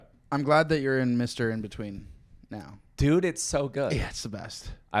I'm glad that you're in Mr. In Between now. Dude, it's so good. Yeah, it's the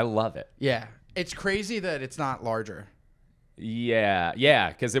best. I love it. Yeah. It's crazy that it's not larger. Yeah,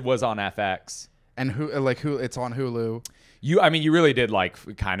 because it was on FX. And it's on Hulu. You really did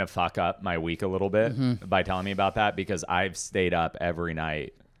kind of fuck up my week a little bit by telling me about that, because I've stayed up every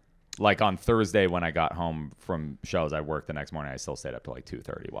night. Like on Thursday when I got home from shows, I worked the next morning. I still stayed up till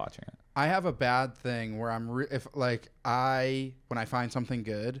 2:30 watching it. I have a bad thing where when I find something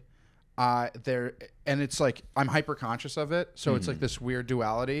good, it's like I'm hyper conscious of it. So it's like this weird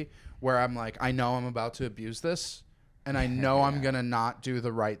duality where I'm like, I know I'm about to abuse this, and I know I'm gonna not do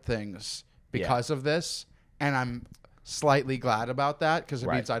the right things because of this, and I'm slightly glad about that because it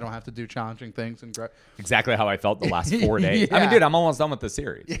means I don't have to do challenging things and exactly how I felt the last 4 days. I mean, dude, I'm almost done with the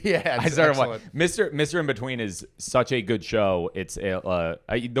series. Yeah, I started Mr. In Between is such a good show. It's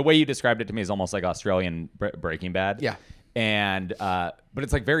the way you described it to me is almost like Australian Breaking Bad. Yeah, and but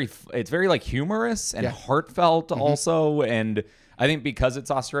it's very like humorous and heartfelt also, and I think because it's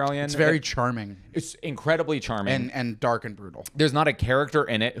Australian, it's very charming. It's incredibly charming and dark and brutal. There's not a character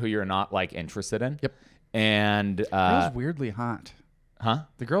in it who you're not like interested in. Yep. And the girl's weirdly hot. Huh?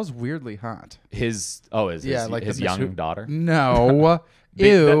 The girl's weirdly hot. His young daughter? No.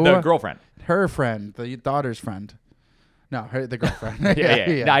 Ew. The girlfriend. Her friend, the daughter's friend. No, the girlfriend.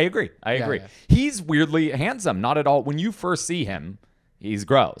 Yeah. No, I agree. Yeah. He's weirdly handsome. Not at all. When you first see him, he's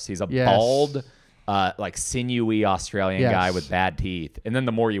gross. He's a bald, sinewy Australian guy with bad teeth. And then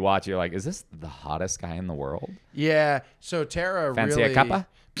the more you watch, you're like, is this the hottest guy in the world? Yeah. So Tara Fancy a cuppa?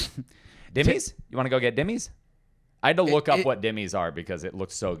 Dimmies? You want to go get Dimmies? I had to look up what Dimmies are because it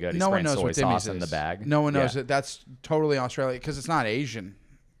looks so good. No one knows soy what sauce Dimmies in the bag. No one knows it. That's totally Australian because it's not Asian.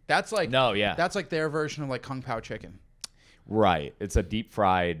 That's like That's like their version of like Kung Pao chicken. Right. It's a deep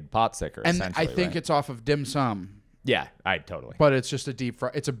fried pot sticker. And I think it's off of dim sum. Yeah, I totally. But it's just a deep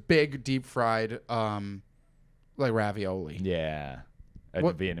fry. It's a big deep fried like ravioli. Yeah.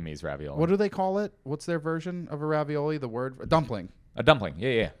 Vietnamese ravioli. What do they call it? What's their version of a ravioli? A dumpling. A dumpling,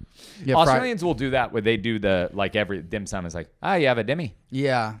 yeah. Australians will do that where they do every dim sum is like, you have a dimmy.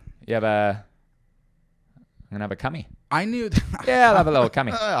 Yeah. You have I'm going to have a cummy. I knew that. Yeah, I'll have a little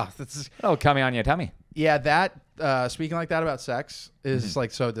cummy. A little cummy on your tummy. Yeah, that, speaking like that about sex is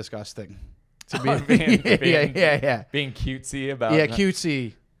like so disgusting. Being cutesy about Yeah,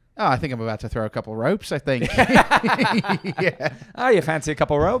 cutesy. Oh, I think I'm about to throw a couple ropes, I think. Yeah. Oh, you fancy a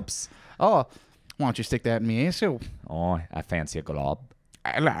couple ropes? Oh, why don't you stick that in me asshole? Oh, I fancy a glob.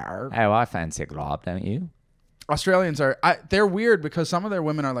 Hello. Oh, I fancy a glob, don't you? Australians they're weird because some of their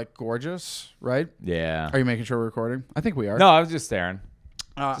women are like gorgeous, right? Yeah. Are you making sure we're recording? I think we are. No, I was just staring.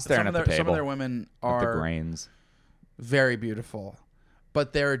 Just staring at the table. Some of their women are the grains. Very beautiful,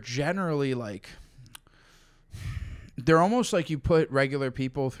 but they're generally they're almost like you put regular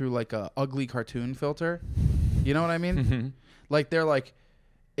people through like a ugly cartoon filter. You know what I mean? Mm-hmm. Like they're like,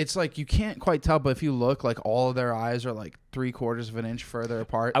 it's like you can't quite tell, but if you look, like all of their eyes are like 3/4 of an inch further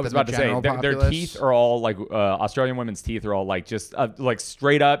apart. I was about to say their teeth are all like Australian women's teeth are all like just like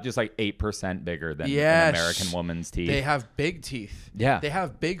straight up just like 8% bigger than an American woman's teeth. They have big teeth. Yeah, they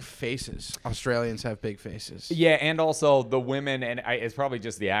have big faces. Australians have big faces. Yeah, and also the women, and it's probably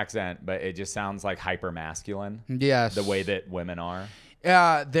just the accent, but it just sounds like hyper masculine. Yes, the way that women are.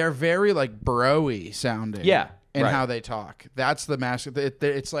 Yeah, they're very like bro-y sounding. Yeah. And how they talk. That's the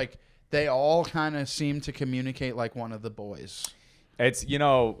it's like they all kind of seem to communicate like one of the boys. It's,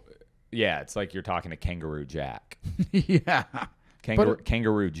 it's like you're talking to Kangaroo Jack. Yeah.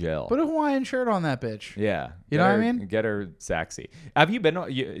 Kangaroo Jill. Put a Hawaiian shirt on that bitch. Yeah. You know what I mean? Get her sexy. Have you been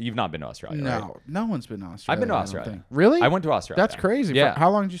you've not been to Australia, No. right? No one's been to Australia. I've been to Australia. Really? I went to Australia. That's crazy. Yeah. How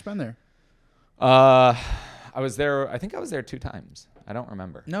long did you spend there? I was there, I think I was there 2 times. I don't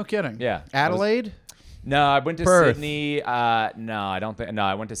remember. No kidding. Yeah. Adelaide? No, I went to Perth. Sydney. I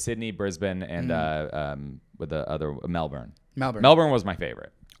went to Sydney, Brisbane, and with the other Melbourne. Melbourne was my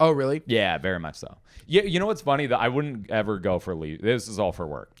favorite. Oh, really? Yeah, very much so. Yeah, you know what's funny? That I wouldn't ever go for leave. This is all for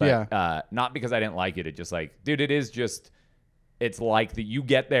work. But, not because I didn't like it. It just like, dude, it's like that you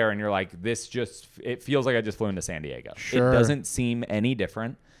get there and you're like, it feels like I just flew into San Diego. Sure. It doesn't seem any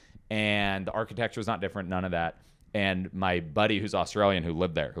different. And the architecture is not different. None of that. And my buddy who's Australian who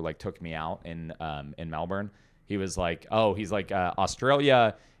lived there, who like took me out in Melbourne, he was like,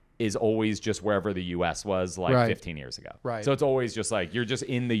 Australia is always just wherever the U.S. was 15 years ago. Right. So it's always just like you're just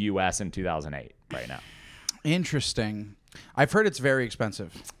in the U.S. in 2008 right now. Interesting. I've heard it's very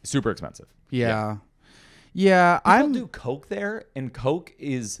expensive. Super expensive. Yeah. People do Coke there, and Coke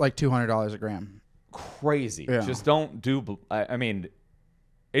is like $200 a gram. Crazy. Yeah. Just don't do. I mean,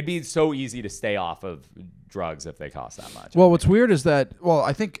 it'd be so easy to stay off of drugs if they cost that much. Well, what's weird is that,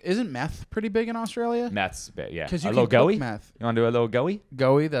 I think, isn't meth pretty big in Australia? Meth's big, yeah. 'Cause you a can little cook goey? meth. You want to do a little goey?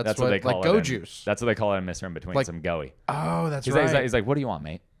 Goey, that's what they call like it. go juice. That's what they call it in Mr. In Between, Like- some goey. Oh, that's He's right. like, what do you want,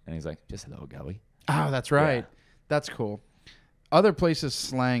 mate? And he's like, just a little goey. Oh, that's right. Yeah. That's cool. Other places'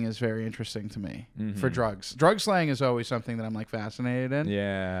 slang is very interesting to me for drugs. Drug slang is always something that I'm like fascinated in.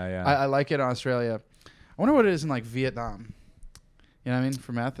 Yeah. I like it in Australia. I wonder what it is in like Vietnam. You know what I mean?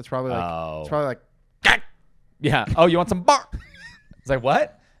 For meth, it's probably like Yeah. Oh, you want some bar? It's like,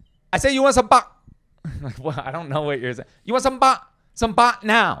 what? I say you want some bar. Like, well, I don't know what you're saying. You want some bar? Some bar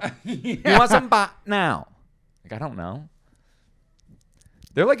now. You want some bar now? Like, I don't know.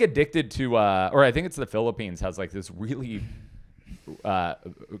 They're like addicted to, or I think it's the Philippines has like this really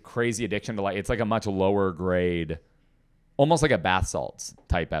crazy addiction to like, it's like a much lower grade, almost like a bath salts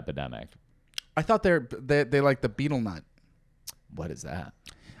type epidemic. I thought they like the betel nut. What is that?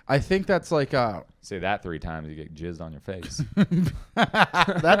 I think that's like Say that 3 times, you get jizzed on your face.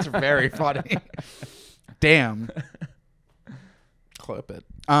 that's very funny. Damn. Clip it.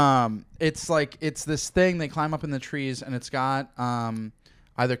 It's this thing they climb up in the trees and it's got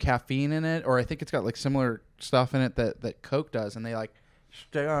either caffeine in it or I think it's got like similar stuff in it that Coke does and they like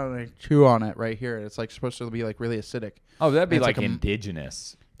stay on and chew on it right here. It's like supposed to be like really acidic. Oh, that'd be it's like like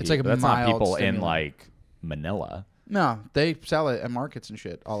indigenous. It's like a That's not mild people in stimulant. like Manila. No, they sell it at markets and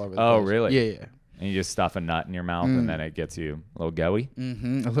shit all over the Oh, place. really? Yeah. And you just stuff a nut in your mouth and then it gets you a little goey.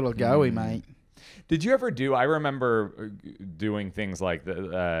 Mm-hmm. A little goey, mate. Did you ever do? I remember doing things like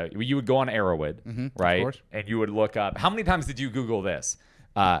you would go on Arrowwood, right? Of course. And you would look up. How many times did you Google this?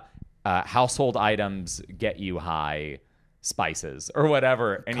 Household items get you high spices or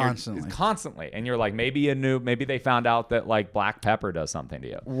whatever, and constantly, and you're like, maybe they found out that like black pepper does something to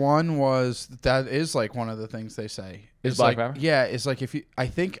you. One was that is like one of the things they say Is like, black pepper? Yeah, it's like if you. I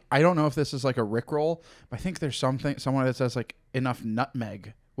don't know if this is like a Rickroll, but I think there's someone that says like enough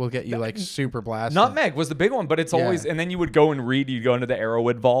nutmeg will get you like super blasted. Nutmeg was the big one, but it's always, and then you would go and read. You'd go into the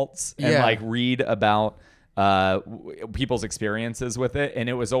Arrowwood vaults and like read about people's experiences with it, and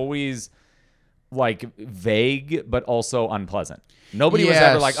it was always like vague but also unpleasant. Nobody was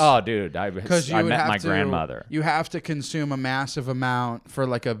ever like, "Oh, dude, I met my grandmother." You have to consume a massive amount for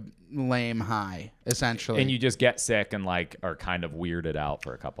like a lame high, essentially, and you just get sick and like are kind of weirded out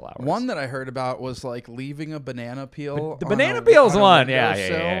for a couple hours. One that I heard about was like leaving a banana peel. The banana peel's one,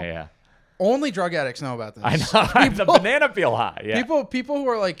 yeah. Only drug addicts know about this. I know. The banana peel high. Yeah. People who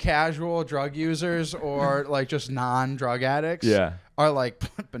are like casual drug users or like just non-drug addicts are like,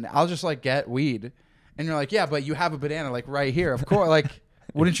 I'll just like get weed. And you're like, yeah, but you have a banana like right here. Of course. Like,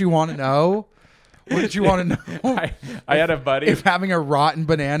 wouldn't you want to know? Wouldn't you want to know? I had a buddy. If having a rotten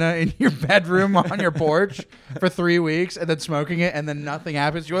banana in your bedroom on your porch for 3 weeks and then smoking it and then nothing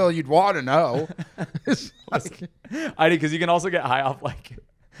happens, well, you'd want to know. I did, because you can also get high off like...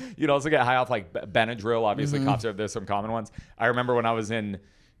 You'd also get high off like Benadryl. Obviously, cough syrup. There's some common ones. I remember when I was in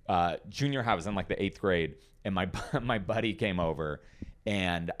junior high, I was in like the 8th grade, and my buddy came over,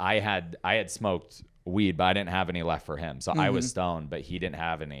 and I had smoked weed, but I didn't have any left for him. So I was stoned, but he didn't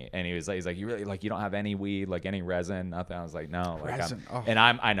have any. And he's like, you really like, you don't have any weed, like any resin, nothing. I was like, no, like resin. and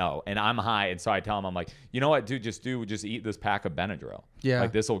I know, and I'm high, and so I tell him, I'm like, you know what, dude, just eat this pack of Benadryl. Yeah,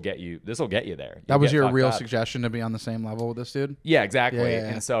 like this will get you there. That was your real suggestion, to be on the same level with this dude? Yeah, exactly. Yeah.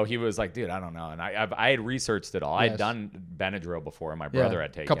 And so he was like, dude, I don't know. And I had researched it all. I had done Benadryl before, and my brother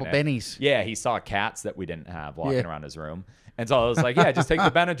had taken a couple bennies. Yeah, he saw cats that we didn't have walking around his room. And so I was like, yeah, just take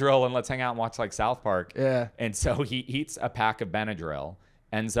the Benadryl and let's hang out and watch like South Park. Yeah. And so he eats a pack of Benadryl,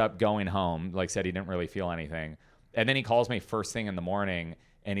 ends up going home, like said he didn't really feel anything. And then he calls me first thing in the morning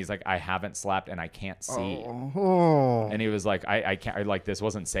and he's like, I haven't slept and I can't see. Oh. And he was like, I can't, like this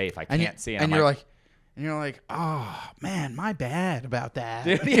wasn't safe. I can't see. And you're like, oh man, my bad about that.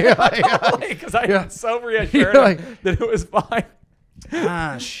 Dude, yeah, because I was so reassured that it was fine.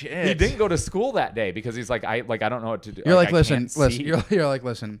 Ah, shit. He didn't go to school that day because he's like, I don't know what to do. You're like, listen. You're like,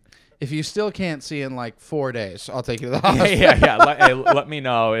 listen. If you still can't see in like 4 days, I'll take you to the hospital. Yeah. Let me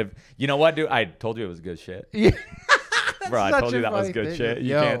know if you know what, dude. I told you it was good shit. Yeah. Bro, I told you that was good shit.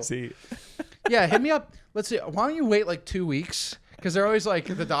 You can't see. Yeah, hit me up. Let's see. Why don't you wait like 2 weeks? Because they're always like,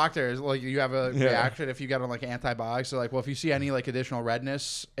 the doctors, like, you have a reaction if you get on like antibiotics. They're like, well, if you see any like additional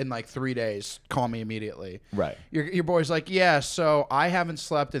redness in like 3 days, call me immediately. Right. Your boy's like, yeah, so I haven't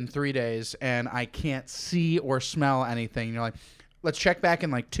slept in 3 days and I can't see or smell anything. And you're like, let's check back in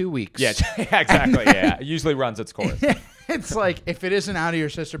like 2 weeks. Yeah, exactly. Yeah, it usually runs its course. It's like, if it isn't out of your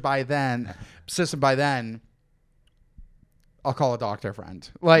system by then, I'll call a doctor friend.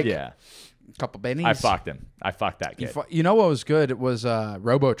 Like, yeah. Couple bennies. I fucked him. I fucked that kid. You know what was good? It was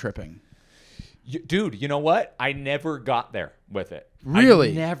robo tripping. Dude, you know what? I never got there with it.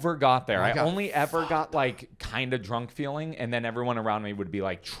 Really? I never got there. I got only ever got like kind of drunk feeling, and then everyone around me would be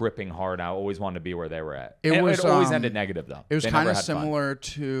like tripping hard. I always wanted to be where they were at. It always ended negative though. It was They kind never of had fun. similar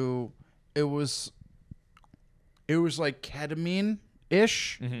to it was like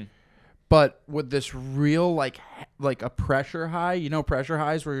ketamine-ish, but with this real like a pressure high. You know, pressure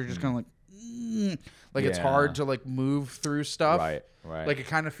highs where you're just kind of like it's hard to like move through stuff. Right. Like it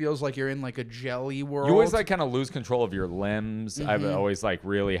kind of feels like you're in like a jelly world. You always like kind of lose control of your limbs. I've always like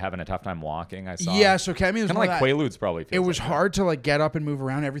really having a tough time walking. I saw. Yeah, so ketamine was kind of like Quaaludes probably. It was like hard to like get up and move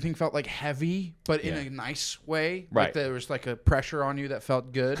around. Everything felt like heavy, but in a nice way. Right. Like there was like a pressure on you that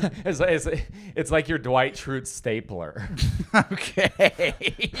felt good. It's like your Dwight Schrute stapler. Okay.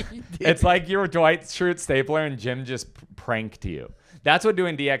 It's like your Dwight Schrute stapler and Jim just pranked you. That's what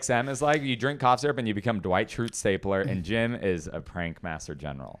doing DXM is like. You drink cough syrup and you become Dwight Schrute stapler, and Jim is a prank master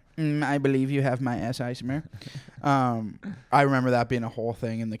general. I believe you have my S isomer. I remember that being a whole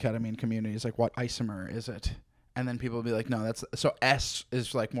thing in the ketamine community. It's like, what isomer is it? And then people would be like, no, that's... So S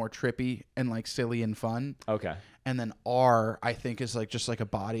is like more trippy and like silly and fun. Okay. And then R, I think, is like just like a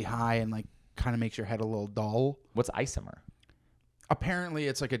body high and like kind of makes your head a little dull. What's isomer? Apparently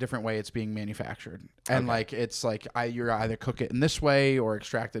it's like a different way it's being manufactured, and like it's like you're either cook it in this way or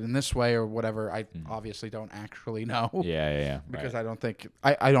extract it in this way or whatever. I obviously don't actually know. Yeah. Because I don't think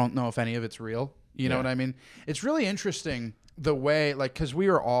I don't know if any of it's real. You know what I mean? It's really interesting the way, like, because we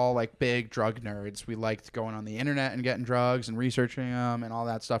were all like big drug nerds. We liked going on the internet and getting drugs and researching them and all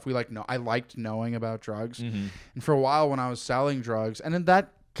that stuff. I liked knowing about drugs, and for a while when I was selling drugs, and then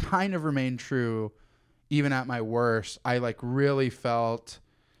that kind of remained true. Even at my worst, I like really felt,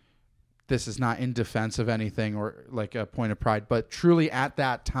 this is not in defense of anything or like a point of pride, but truly at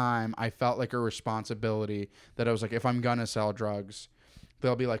that time, I felt like a responsibility that I was like, if I'm going to sell drugs,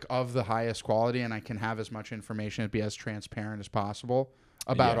 they'll be like of the highest quality and I can have as much information and be as transparent as possible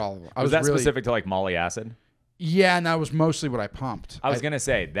about all of them. Was that really specific to like Molly acid? Yeah, and that was mostly what I pumped. I was gonna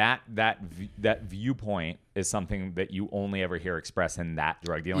say that viewpoint is something that you only ever hear expressed in that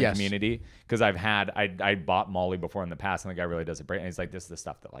drug dealing community. Because I bought Molly before in the past, and the guy really does it great. And he's like, this is the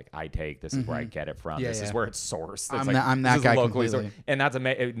stuff that like I take. This is where I get it from. This is where it's sourced. It's I'm that guy completely. And that's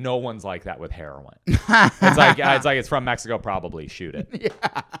no one's like that with heroin. It's from Mexico. Probably shoot it.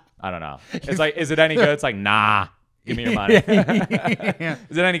 Yeah. I don't know. It's like, is it any good? It's like, nah. Give me your money. Is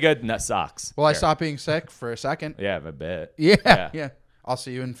it any good? No, sucks. Well, I stopped being sick for a second. Yeah, a bit. Yeah. I'll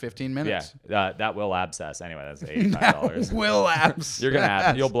see you in 15 minutes. Yeah, that will abscess. Anyway, that's $85. Will abs. You're gonna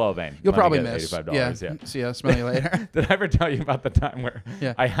have. You'll blow a vein. You'll probably miss. $85. Yeah. See ya. Smell you later. Did I ever tell you about the time where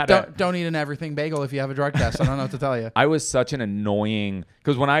I had don't eat an everything bagel if you have a drug test. I don't know what to tell you. I was such an annoying,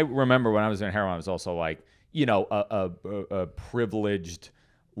 because when I was doing heroin, I was also like, a privileged,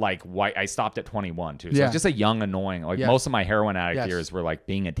 like, white. I stopped at 21 too, so I was just a young annoying. Like most of my heroin addict years were like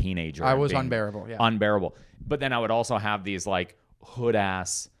being a teenager. I was unbearable. Yeah, unbearable. But then I would also have these like hood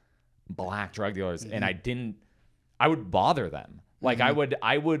ass black drug dealers, and I would bother them. Like I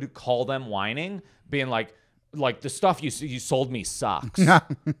would call them whining, being like the stuff you sold me sucks. I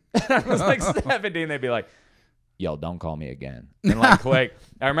was like 17. They'd be like, yo, don't call me again. And like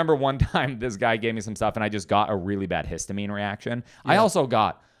I remember one time this guy gave me some stuff and I just got a really bad histamine reaction. I also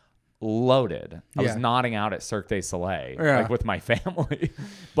got loaded. I was nodding out at Cirque du Soleil like with my family.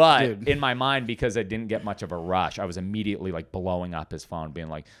 But in my mind, because I didn't get much of a rush, I was immediately like blowing up his phone, being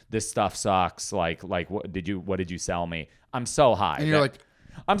like, this stuff sucks. Like what did you sell me? I'm so high. And you're like,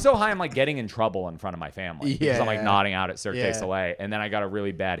 I'm so high, I'm like getting in trouble in front of my family because I'm like nodding out at Cirque du Soleil. And then I got a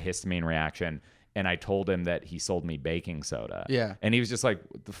really bad histamine reaction. And I told him that he sold me baking soda. Yeah. And he was just like,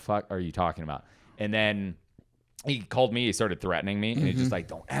 what the fuck are you talking about? And then he called me. He started threatening me. And he's just like,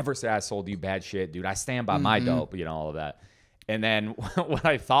 don't ever say I sold you bad shit, dude. I stand by my dope, all of that. And then what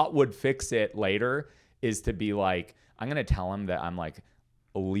I thought would fix it later is to be like, I'm going to tell him that I'm like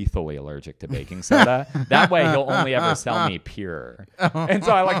lethally allergic to baking soda. That way he'll only ever sell me pure. And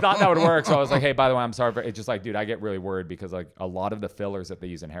so I like thought that would work. So I was like, hey, by the way, I'm sorry for it's just like, dude, I get really worried because like a lot of the fillers that they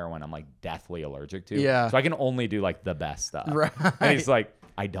use in heroin, I'm like deathly allergic to. Yeah. So I can only do like the best stuff. Right. And he's like,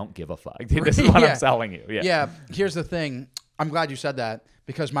 I don't give a fuck. Dude, this is what I'm selling you. Yeah. Here's the thing. I'm glad you said that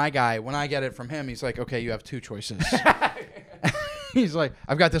because my guy, when I get it from him, he's like, okay, you have two choices. He's like,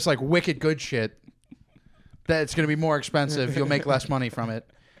 I've got this like wicked good shit that's going to be more expensive. You'll make less money from it.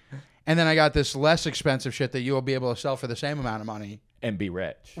 And then I got this less expensive shit that you will be able to sell for the same amount of money. And be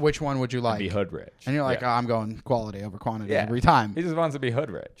rich. Which one would you like? And be hood rich. And you're like, I'm going quality over quantity every time. He just wants to be hood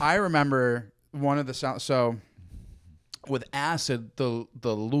rich. I remember one of the... So with acid, the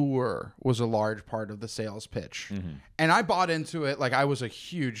lure was a large part of the sales pitch, and I bought into it. Like I was a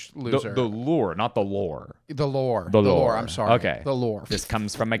huge loser. The lure, not the lore. The lore. The lore. I'm sorry. Okay. The lore. This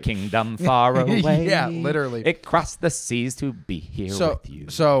comes from a kingdom far away. Yeah, literally. It crossed the seas to be here with you.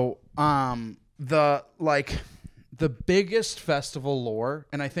 So, the biggest festival lore,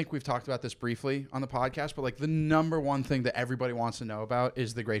 and I think we've talked about this briefly on the podcast, but like the number one thing that everybody wants to know about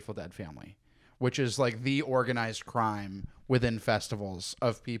is the Grateful Dead family, which is like the organized crime within festivals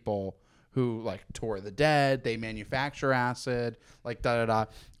of people who like tour the dead, they manufacture acid, like da da da.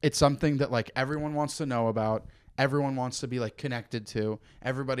 It's something that like everyone wants to know about. Everyone wants to be like connected to.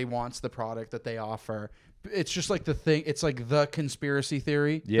 Everybody wants the product that they offer. It's just like the thing. It's like the conspiracy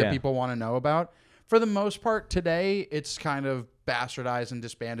theory that people want to know about. For the most part, today it's kind of bastardized and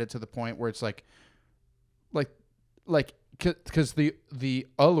disbanded to the point where it's like, because the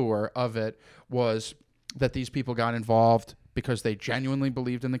allure of it was that these people got involved because they genuinely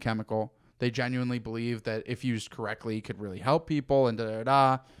believed in the chemical. They genuinely believed that if used correctly, it could really help people and da da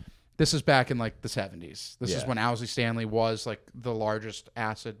da. This is back in like the 70s. This is when Owsley Stanley was like the largest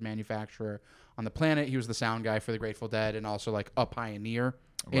acid manufacturer on the planet. He was the sound guy for the Grateful Dead and also like a pioneer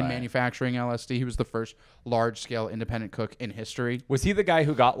in manufacturing LSD. He was the first large-scale independent cook in history. Was he the guy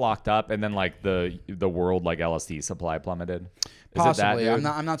who got locked up and then like the world like LSD supply plummeted? Possibly.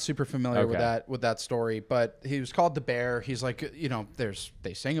 I'm not super familiar with that story, but he was called the Bear. He's like,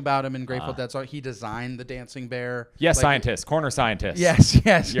 they sing about him in Grateful Dead song. He designed the dancing bear. Yes, like, scientist, corner scientist. Yes.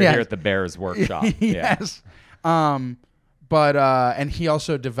 You're here at the Bear's workshop. Yes. But he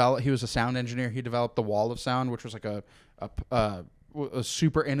also developed. He was a sound engineer. He developed the Wall of Sound, which was like a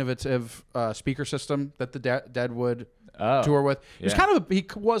super innovative speaker system that the Dead would tour with. He was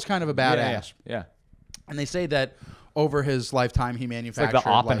kind of a badass. Yeah. And they say that over his lifetime he manufactured like the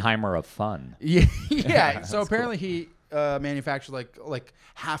Oppenheimer of fun. Yeah. So apparently he manufactured like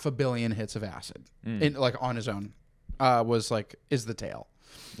 500 million hits of acid in like on his own. Is the tale.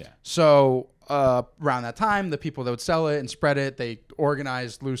 Yeah. So around that time, the people that would sell it and spread it, they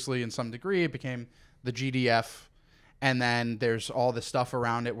organized loosely in some degree. It became the GDF. And then there's all the stuff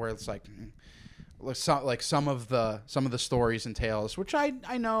around it where it's like some of the stories and tales, which I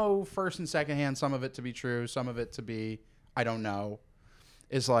know first and second hand, some of it to be true, some of it to be I don't know,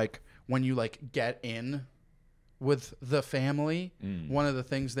 is like when you like get in with the family, one of the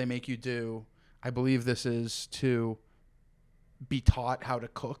things they make you do, I believe this is to be taught how to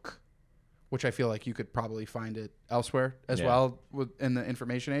cook, which I feel like you could probably find it elsewhere as well in the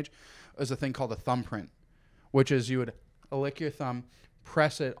information age, is a thing called a thumbprint. Which is you would lick your thumb,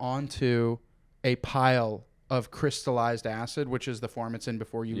 press it onto a pile of crystallized acid, which is the form it's in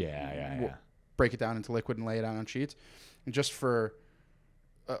before you break it down into liquid and lay it out on sheets. And just for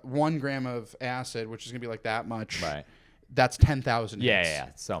 1 gram of acid, which is going to be like that much, that's 10,000 hits. Yeah,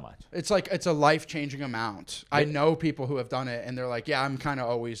 so much. It's a life-changing amount. I know people who have done it, and they're like, yeah, I'm kind of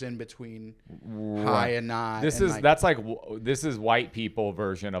always in between high and not. This is white people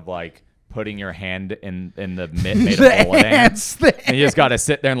version of like putting your hand in the mitt made of bullet ants. And you just got to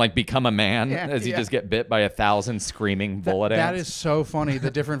sit there and like become a man as you just get bit by 1,000 screaming bullet ants. That is so funny, the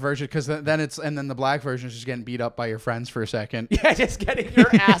different version, because then the black version is just getting beat up by your friends for a second. Yeah, just getting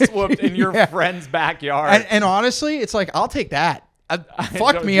your ass whooped in your friend's backyard. And honestly, it's like, I'll take that.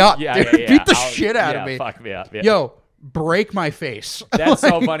 Fuck me up. Yeah. Beat the shit out of me. Fuck me up. Yeah. Yo, break my face. That's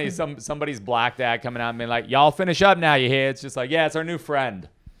so funny. Somebody's black dad coming out and being like, y'all finish up now, you hear? It's just like, yeah, it's our new friend.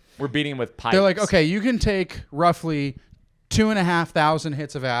 We're beating him with pipes. They're like, okay, you can take roughly 2,500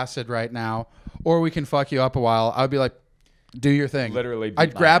 hits of acid right now, or we can fuck you up a while. I would be like, do your thing. Literally,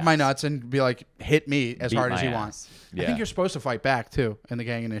 I'd grab my nuts and be like, hit me as hard as you ass. want. I think you're supposed to fight back too in the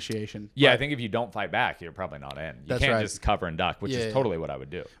gang initiation. Yeah, I think if you don't fight back, you're probably not in. You can't just cover and duck, which is totally what I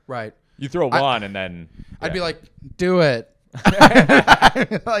would do. Right. You throw one and then I'd be like, do it.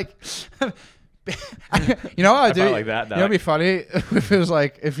 Like. You know what I do? Like that. You know, it'd be funny if it was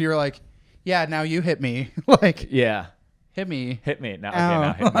like if you were like, yeah, now you hit me. Like, hit me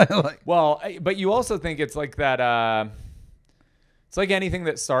now hit me. Well, but you also think it's like that. It's like anything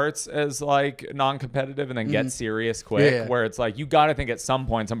that starts as like non-competitive and then gets serious quick. Where it's like you got to think at some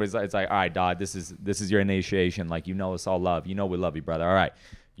point somebody's like, it's like, all right, Dodd, this is your initiation. Like, you know, it's all love. You know, we love you, brother. All right,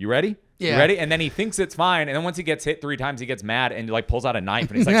 you ready? Yeah. You ready? And then he thinks it's fine. And then once he gets hit 3 times, he gets mad and like pulls out a knife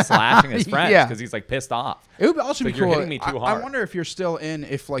and he's like slashing his friends because he's like pissed off. It would also be cool. You're hitting me too hard. I wonder if you're still in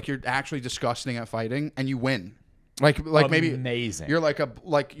if like you're actually disgusting at fighting and you win. Like maybe amazing. You're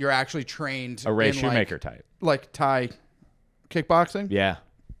you're actually trained a Ray in Shoemaker type. Like Thai kickboxing? Yeah.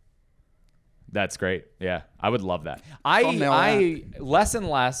 That's great. Yeah. I would love that. I less and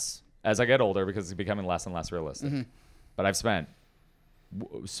less as I get older because it's becoming less and less realistic. but I've spent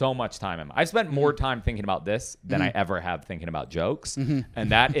so much time I've spent more time thinking about this than I ever have thinking about jokes. And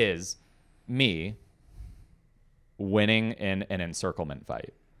that is me winning in an encirclement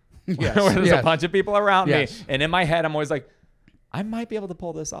fight. Yes. Where there's a bunch of people around me. Yes. And in my head, I'm always like, I might be able to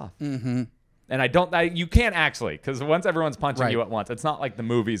pull this off. And you can't actually, because once everyone's punching you at once, it's not like the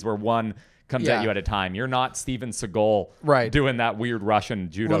movies where one comes at you at a time. You're not Steven Seagal doing that weird Russian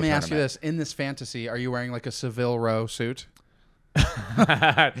judo Let me tournament. ask you this. In this fantasy, are you wearing like a Seville Row suit?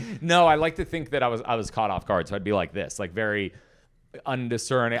 No, I like to think that I was caught off guard, so I'd be like this, like very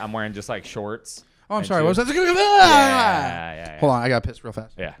undiscerning. I'm wearing just like shorts. Oh, I'm sorry. What was that? Yeah. Hold on, I got pissed real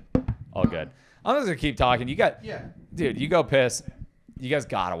fast. Yeah, all good. I'm just gonna keep talking. Dude, you go piss. You guys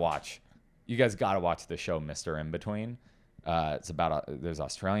gotta watch. You guys gotta watch the show Mr. In Between. It's about there's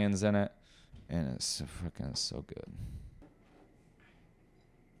Australians in it, and it's freaking so good.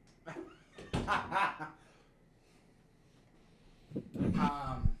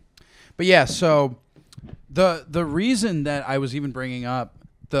 But yeah, so the reason that I was even bringing up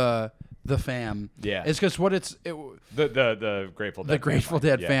the fam is because The Grateful Dead. The Grateful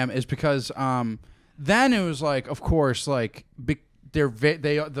Dead fam is because then it was like, of course, like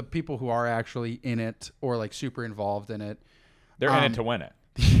the people who are actually in it or like super involved in it, they're in it to win it.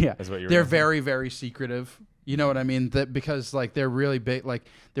 Yeah, That's what they're very, very secretive. You know what I mean? That because like they're really big, like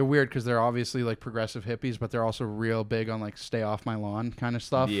they're weird because they're obviously like progressive hippies, but they're also real big on like stay off my lawn kind of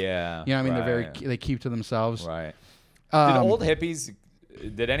stuff. Yeah, you know what I mean? They're they keep to themselves. Right. Did old hippies?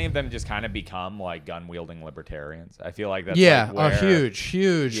 Did any of them just kind of become like gun wielding libertarians? I feel like that's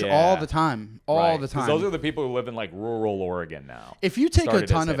huge, all the time, all the time. Those are the people who live in like rural Oregon now. If you take a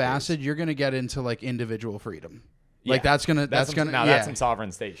ton of acid, you're gonna get into like individual freedom. Like that's gonna that's some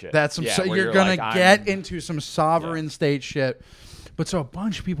sovereign state shit. That's some so you're gonna like, get into some sovereign state shit. But so a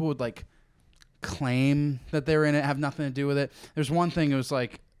bunch of people would like claim that they're in it, have nothing to do with it. There's one thing, it was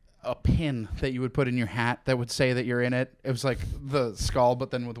like a pin that you would put in your hat that would say that you're in it. It was like the skull, but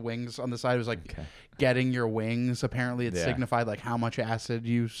then with wings on the side. It was like getting your wings. Apparently it signified like how much acid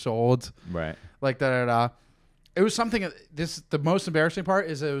you sold. Right. Like da. It was something. The most embarrassing part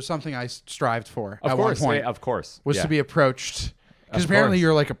is it was something I strived for at one point. Of course, was to be approached because apparently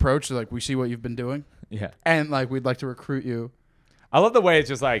you're like approached. Like we see what you've been doing. Yeah, and like we'd like to recruit you. I love the way it's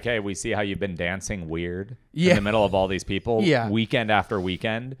just like, hey, we see how you've been dancing weird in the middle of all these people, weekend after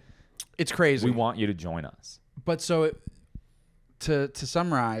weekend. It's crazy. We want you to join us. But so to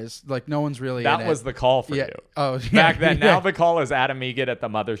summarize, like no one's really that in was it. the call for you. Oh, back then. Now the call is Adam Egan at the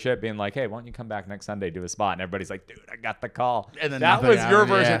mothership being like, hey, why don't you come back next Sunday, do a spot? And everybody's like, dude, I got the call. And then that was your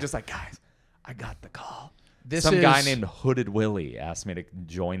version, just like, guys, I got the call. Some guy named Hooded Willie asked me to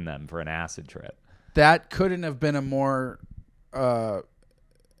join them for an acid trip. That couldn't have been a more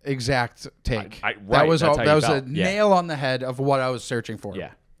exact take. That was a nail on the head of what I was searching for.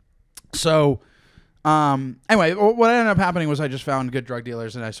 Yeah. So, anyway, what ended up happening was I just found good drug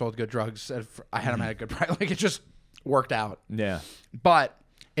dealers and I sold good drugs. I had them at a good price. Like it just worked out. Yeah. But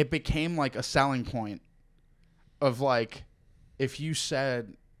it became like a selling point of like, if you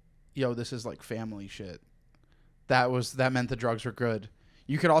said, yo, this is like family shit, that meant the drugs were good.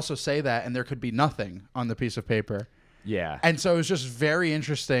 You could also say that and there could be nothing on the piece of paper. Yeah. And so it was just very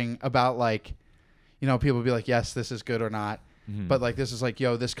interesting about like, you know, people would be like, yes, this is good or not. Mm-hmm. But like, this is like,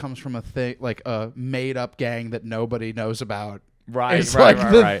 yo, this comes from a thing, like a made up gang that nobody knows about. Right. It's like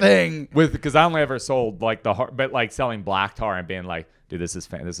the thing. Because I only ever sold like but like selling black tar and being like, dude, this is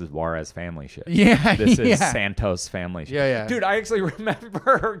Juarez family shit. Yeah. This is Santos family shit. Yeah. Dude, I actually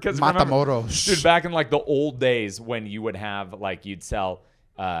remember Matamoros. Dude, back in like the old days when you would have like you'd sell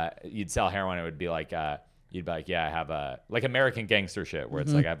heroin, it would be like you'd be like, yeah, I have a like American gangster shit where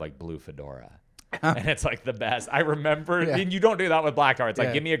it's like I have like blue fedora. And it's like the best. I remember, and you don't do that with black tar. It's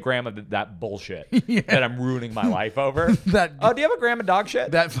like, give me a gram of that bullshit that I'm ruining my life over. Do you have a gram of dog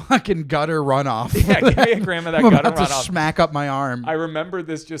shit? That fucking gutter runoff. Yeah, give me a gram of that gutter runoff. I'm about to smack up my arm. I remember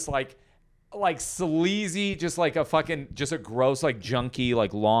this just like sleazy, just like just a gross, like junky,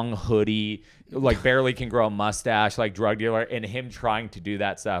 like long hoodie, like barely can grow a mustache, like drug dealer, and him trying to do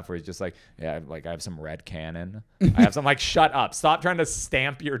that stuff where he's just like, yeah, like I have some Red Cannon. I have some, like, shut up. Stop trying to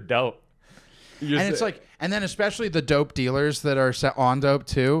stamp your dope. And it's like, and then especially the dope dealers that are set on dope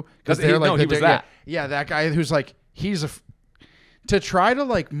too, because they're like, he was that. Yeah, that guy who's like, to try to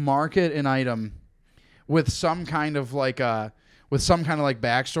like market an item with some kind of like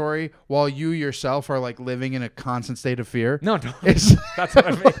backstory while you yourself are like living in a constant state of fear. No, that's what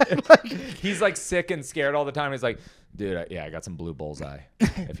I mean. Like, he's like sick and scared all the time. He's like, dude, I got some blue bullseye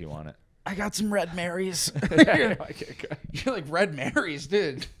if you want it. I got some Red Marys. You're like, Red Marys,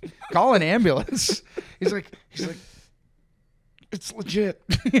 dude. Call an ambulance. He's like, it's legit.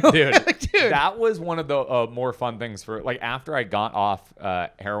 Dude, Dude. that was one of the more fun things for, like, after I got off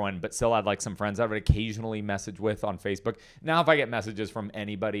heroin, but still had, like, some friends I would occasionally message with on Facebook. Now, if I get messages from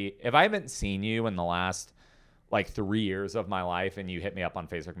anybody, if I haven't seen you in the last, like, 3 years of my life and you hit me up on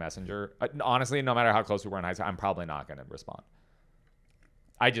Facebook Messenger, honestly, no matter how close we were in high school, I'm probably not going to respond.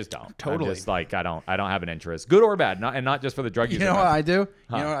 I just don't. Totally. I'm just like, I don't have an interest, good or bad, not just for the drug use. You know what I do?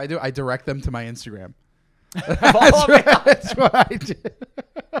 You know what I do? I direct them to my Instagram. That's what I do.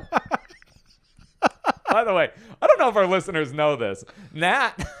 By the way, I don't know if our listeners know this.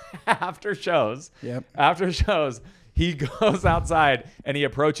 Nat, after shows, he goes outside and he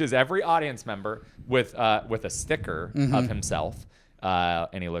approaches every audience member with a sticker of himself.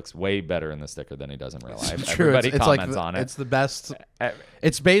 And he looks way better in the sticker than he does in real life. Everybody comments on it. It's the best.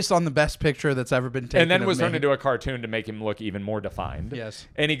 It's based on the best picture that's ever been taken. And then was turned into a cartoon to make him look even more defined. Yes.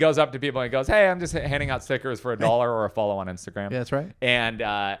 And he goes up to people and he goes, "Hey, I'm just handing out stickers for $1 or a follow on Instagram." Yeah, that's right. And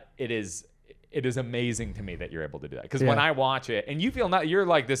it is amazing to me that you're able to do that. Because when I watch it, and you feel you're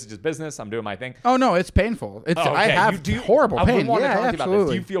like, this is just business. I'm doing my thing. Oh no, it's painful. It's I have horrible pain.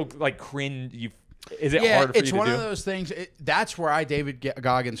 Do you feel like cringe? Is it hard for you to do? It's one of those things. That's where David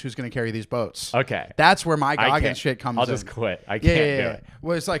Goggins, who's going to carry these boats. Okay. That's where my Goggins shit comes in. I'll just quit. I can't do it.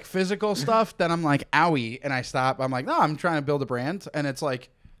 Well, it's like physical stuff. Then I'm like, owie, and I stop. I'm like, no, I'm trying to build a brand. And it's like,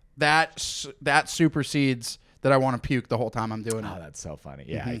 that supersedes that I want to puke the whole time I'm doing it. Oh, that's so funny.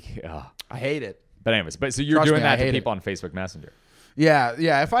 Yeah. I hate it. But anyways, so you're doing that to people on Facebook Messenger.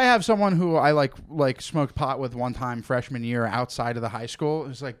 Yeah. If I have someone who I like smoked pot with one time freshman year outside of the high school,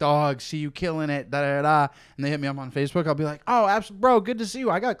 it's like, dog, see you killing it, and they hit me up on Facebook, I'll be like, oh, absolutely, bro, good to see you.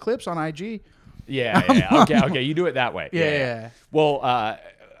 I got clips on IG. Yeah. Okay, you do it that way. Yeah. Well,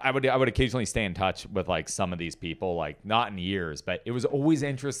 I would occasionally stay in touch with like some of these people, like not in years, but it was always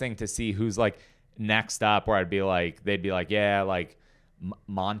interesting to see who's like next up. Where they'd be like, yeah, like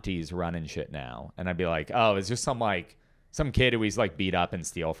Monty's running shit now, and I'd be like, oh, it's just some kid who he's like beat up and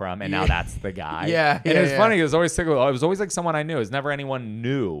steal from, and now that's the guy. And it was funny. It was always like someone I knew. It was never anyone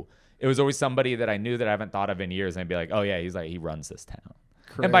new. It was always somebody that I knew that I haven't thought of in years, and I'd be like, oh yeah, he runs this town.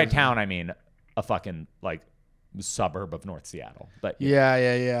 Crazy. And by town I mean a fucking like suburb of North Seattle. But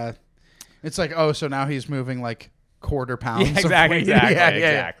yeah. It's like, oh, so now he's moving like quarter pounds. Yeah,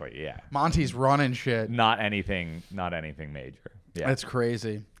 exactly. Yeah. Monty's running shit. Not anything major. Yeah. That's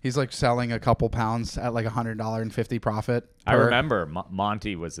crazy. He's like selling a couple pounds at like $100.50 profit. I remember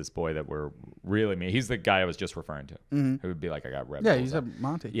Monty was this boy that were really mean. He's the guy I was just referring to. Who would be like, I got Red Bulls. Yeah, he's a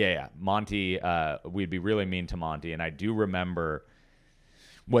Monty. Yeah. Monty, we'd be really mean to Monty. And I do remember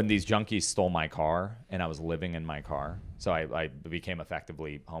when these junkies stole my car and I was living in my car. So I became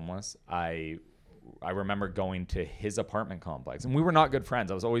effectively homeless. I remember going to his apartment complex, and we were not good friends.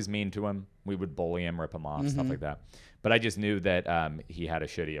 I was always mean to him. We would bully him, rip him off, stuff like that. But I just knew that he had a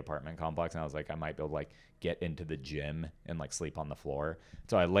shitty apartment complex, and I was like, I might be able to like get into the gym and like sleep on the floor.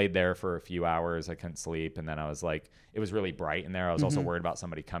 So I laid there for a few hours. I couldn't sleep, and then I was like, it was really bright in there. I was also worried about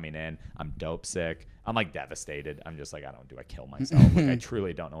somebody coming in. I'm dope sick. I'm like devastated. I'm just like, do I kill myself? Like I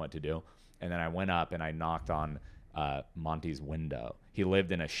truly don't know what to do. And then I went up and I knocked on Monty's window. He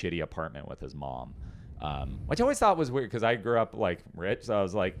lived in a shitty apartment with his mom, which I always thought was weird because I grew up like rich. So I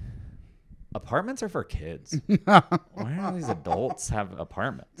was like, apartments are for kids. Why do these adults have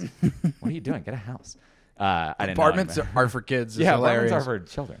apartments? What are you doing? Get a house. Apartments are for kids. Yeah, apartments are for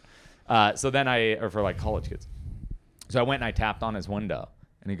children. So then or for like college kids. So I went and I tapped on his window,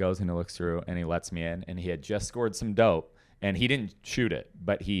 and he goes and he looks through and he lets me in, and he had just scored some dope, and he didn't shoot it,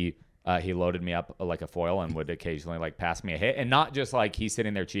 but he loaded me up like a foil and would occasionally like pass me a hit, and not just like he's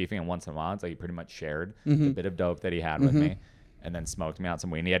sitting there chiefing and once in a while. It's like he pretty much shared the bit of dope that he had with me, and then smoked me out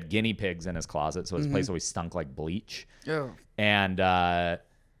some weed. And he had guinea pigs in his closet, so his place always stunk like bleach. Oh. And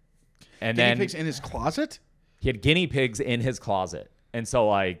guinea then pigs in his closet? He had guinea pigs in his closet, and so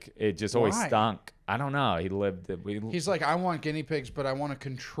like it just always stunk. I don't know. He's like, I want guinea pigs, but I want to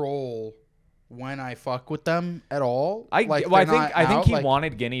control when I fuck with them at all. I think he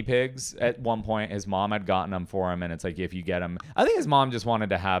wanted guinea pigs at one point. His mom had gotten them for him, and it's like, if you get them, I think his mom just wanted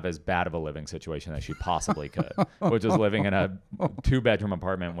to have as bad of a living situation as she possibly could, which is living in a 2-bedroom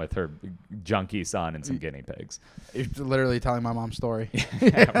apartment with her junkie son and some guinea pigs. You're literally telling my mom's story.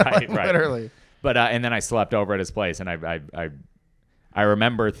 Right. Literally. But and then I slept over at his place, and I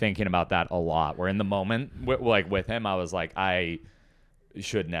remember thinking about that a lot. Where in the moment, with him, I was like, I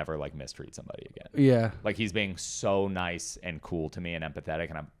should never like mistreat somebody again. Yeah. Like he's being so nice and cool to me and empathetic,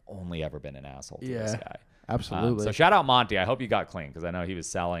 and I've only ever been an asshole to this guy. Absolutely. So shout out Monty. I hope you got clean, because I know he was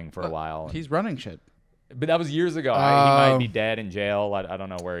selling for a while. He's running shit. But that was years ago. He might be dead in jail. I don't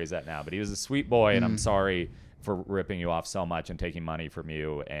know where he's at now. But he was a sweet boy, and I'm sorry for ripping you off so much and taking money from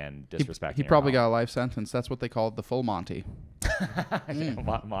you and disrespecting He probably got a life sentence. That's what they called the full Monty.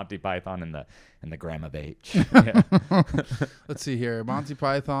 Monty Python and the Gram of H. Yeah. Let's see here. Monty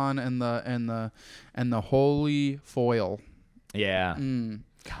Python and the Holy Foil. Yeah.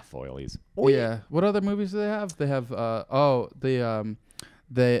 God, foilies. Yeah. What other movies do they have? They have I don't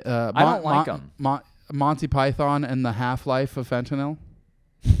like them. Monty Python and the Half-Life of Fentanyl.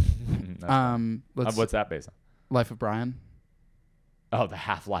 What's that based on? Life of Brian. Oh, the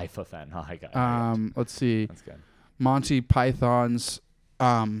Half-Life of Fentanyl. Oh, I got it. Let's see. That's good. Monty Python's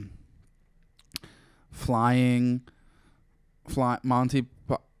Isn't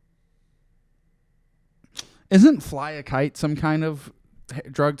fly a kite some kind of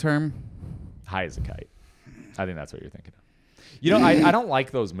drug term? High as a kite. I think that's what you're thinking of. You know, I don't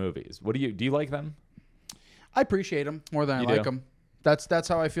like those movies. Do you like them? I appreciate them more than I like them. That's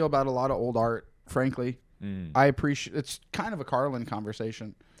how I feel about a lot of old art, frankly. I appreciate. It's kind of a Carlin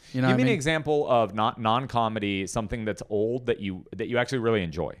conversation. You know, give me an example of non-comedy, something that's old that you actually really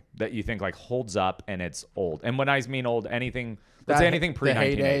enjoy, that you think like holds up and it's old. And when I mean old, anything, let's say anything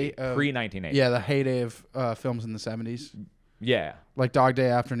pre-1980. Pre-1980. Yeah, the heyday of films in the 70s. Yeah. Like Dog Day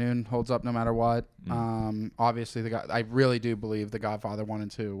Afternoon holds up no matter what. Obviously, I really do believe The Godfather 1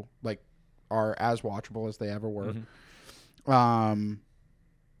 and 2 are as watchable as they ever were.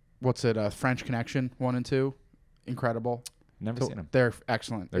 What's it? French Connection 1 and 2, incredible. Never seen them. They're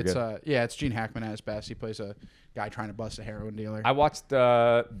excellent. They're it's good. It's Gene Hackman at his best. He plays a guy trying to bust a heroin dealer. I watched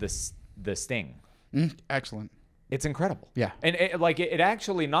the Sting. Excellent. It's incredible. Yeah. And it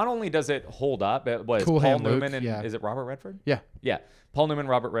actually, not only does it hold up, it was Cool Paul Hand Newman Luke, and is it Robert Redford? Yeah. Yeah. Paul Newman,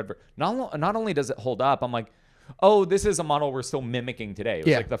 Robert Redford. Not only does it hold up, I'm like, oh, this is a model we're still mimicking today. It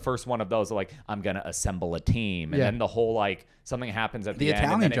was like the first one of those, like, I'm going to assemble a team. And then the whole, like, something happens at the end.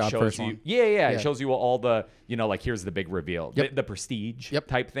 Italian and then Job it shows first you. one. Yeah. It shows you all the, like, here's the big reveal. Yep. The prestige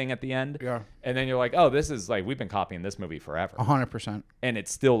type thing at the end. Yeah. And then you're like, oh, this is, like, we've been copying this movie forever. 100%. And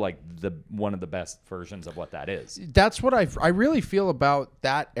it's still, like, one of the best versions of what that is. That's what I really feel about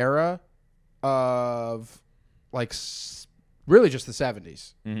that era of, like, really just the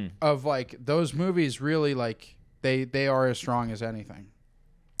 70s. Of, like, those movies really, like, they are as strong as anything.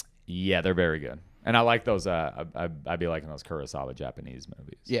 Yeah, they're very good. And I like those. I'd be liking those Kurosawa Japanese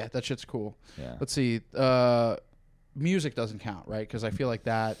movies. Yeah, that shit's cool. Yeah. Let's see. Music doesn't count, right? Because I feel like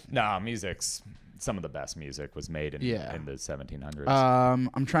that. No, music's some of the best music was made in the 1700s.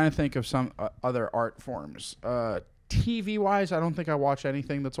 I'm trying to think of some other art forms. TV wise, I don't think I watch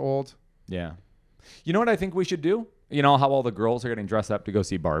anything that's old. Yeah. You know what I think we should do? You know how all the girls are getting dressed up to go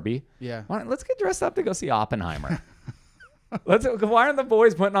see Barbie? Yeah. Let's get dressed up to go see Oppenheimer. Why aren't the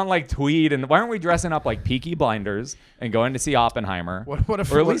boys putting on like tweed, and why aren't we dressing up like Peaky Blinders and going to see Oppenheimer? Or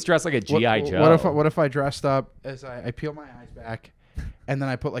at least dress like a G.I. Joe? What if I dressed up as I peel my eyes back, and then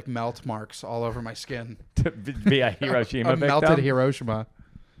I put like melt marks all over my skin to be a Hiroshima victim? Melted Hiroshima.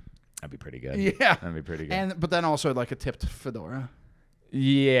 That'd be pretty good. Yeah, that'd be pretty good. But then also like a tipped fedora.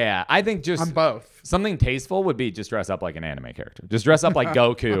 Yeah, I think just on both. Something tasteful would be just dress up like an anime character. Just dress up like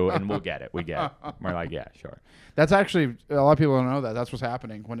Goku, and we'll get it. We get it. We're like, yeah, sure. That's actually, a lot of people don't know that. That's what's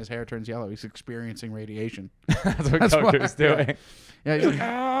happening when his hair turns yellow. He's experiencing radiation. That's what Goku's doing. Yeah, he's like,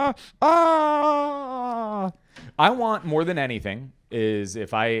 ah. I want more than anything is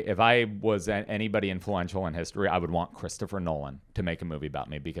if I was anybody influential in history, I would want Christopher Nolan to make a movie about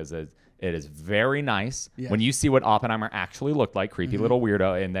me, because it is very nice when you see what Oppenheimer actually looked like, creepy little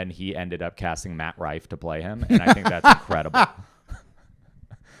weirdo, and then he ended up casting Matt Rife to play him, and I think that's incredible.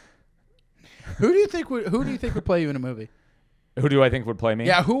 Who do you think would play you in a movie? Who do I think would play me?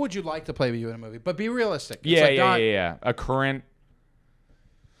 Yeah, who would you like to play you in a movie? But be realistic. It's yeah. A current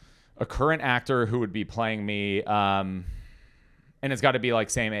actor who would be playing me, and it's got to be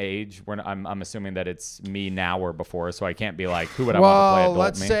like same age. I'm assuming that it's me now or before, so I can't be like, who would I want to play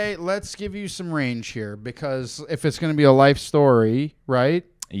adult me? Let's give you some range here, because if it's going to be a life story, right?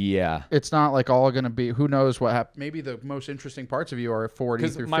 Yeah. It's not like all going to be, who knows what happened. Maybe the most interesting parts of you are 40 through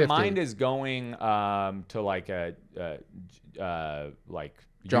 50. Because my mind is going to like like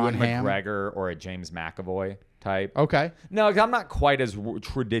John Ewan Hamm McGregor or a James McAvoy type. Okay. No, I'm not quite as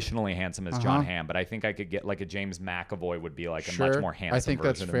traditionally handsome as John Hamm, but I think I could get like a James McAvoy would be like a much more handsome. I think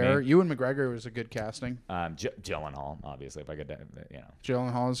that's fair. Ewan McGregor was a good casting. Gyllenhaal, obviously, if I could,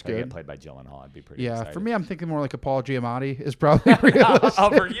 Gyllenhaal is good. Get played by Gyllenhaal, I'd be pretty excited. For me, I'm thinking more like a Paul Giamatti is probably realistic. Oh,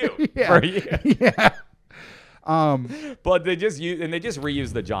 for you. Yeah. For you. Yeah. But they just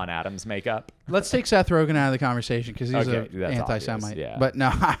reuse the John Adams makeup. Let's take Seth Rogen out of the conversation because he's an an anti-Semite. Yeah. But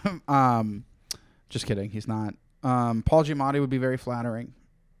no, Just kidding. He's not. Paul Giamatti would be very flattering.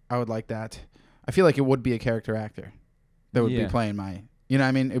 I would like that. I feel like it would be a character actor that would be playing my. You know what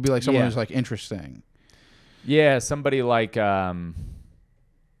I mean? It'd be like someone who's like interesting. Yeah, somebody like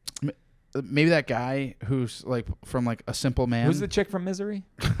maybe that guy who's like from like A Simple Man. Who's the chick from Misery?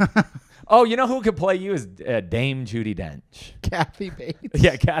 Oh, you know who could play you is Dame Judi Dench. Kathy Bates.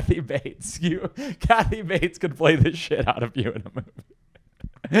 Yeah, Kathy Bates. Kathy Bates could play the shit out of you in a movie.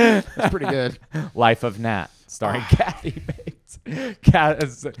 That's pretty good. Life of Nat, starring Kathy Bates.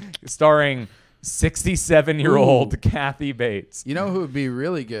 Starring 67-year-old Kathy Bates. You know who would be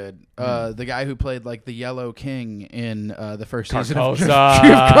really good? The guy who played like the Yellow King in the first season of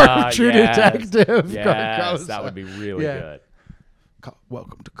True Detective. Yes, that would be really good.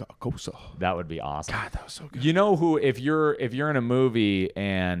 Welcome to Carcosa. That would be awesome. God, that was so good. You know who? If you're in a movie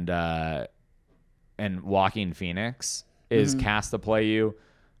and Joaquin Phoenix is cast to play you,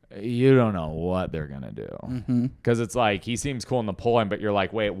 you don't know what they're gonna do because it's like he seems cool in the polling, but you're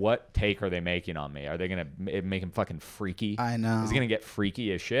like, wait, what take are they making on me? Are they gonna make him fucking freaky? I know. Is he gonna get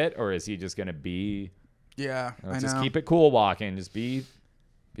freaky as shit, or is he just gonna be? Yeah, I know. Just keep it cool, Joaquin. Just be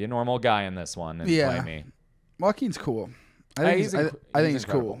a normal guy in this one and play me. Joaquin's cool. I think he's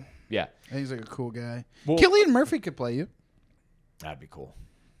cool. Yeah, I think he's like a cool guy. Well, Cillian Murphy could play you. That'd be cool.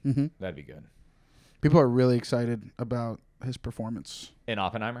 That'd be good. People are really excited about his performance In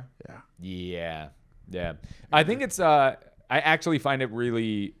Oppenheimer? Yeah. Yeah. I think it's I actually find it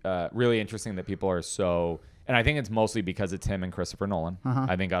really really interesting that people are so, and I think it's mostly because it's him and Christopher Nolan.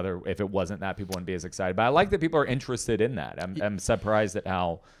 I think if it wasn't that, people wouldn't be as excited. But I like that people are interested in that. I'm surprised at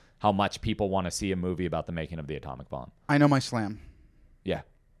how much people want to see a movie about the making of the atomic bomb. I know my slam. Yeah.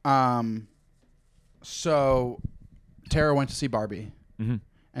 So Tara went to see Barbie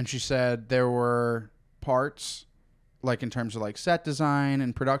and she said there were parts like in terms of like set design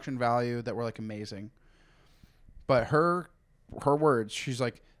and production value that were like amazing. But her words, she's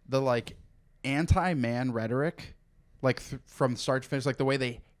like the like anti-man rhetoric, like from start to finish, like the way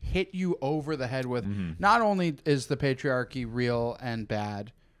they hit you over the head with not only is the patriarchy real and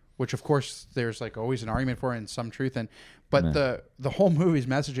bad, which of course there's like always an argument for it and some truth in, but the whole movie's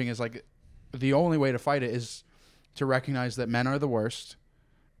messaging is like the only way to fight it is to recognize that men are the worst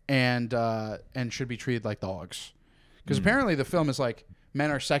and should be treated like dogs. Because apparently the film is like men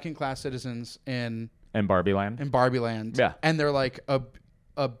are second-class citizens in Barbie Land. In Barbie Land. Yeah. And they're like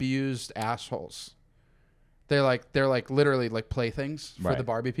abused assholes. They're like literally like playthings for the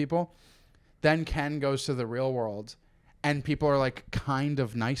Barbie people. Then Ken goes to the real world and people are like kind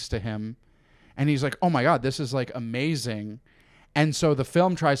of nice to him. And he's like, oh my God, this is like amazing. And so the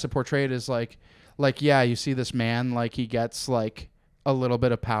film tries to portray it as like, yeah, you see this man, like he gets like a little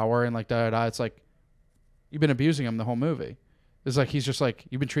bit of power and like da-da-da. It's like, you've been abusing him the whole movie. It's like, he's just like,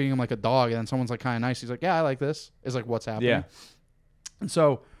 you've been treating him like a dog. And then someone's like kind of nice. He's like, yeah, I like this. It's like, what's happening? Yeah. And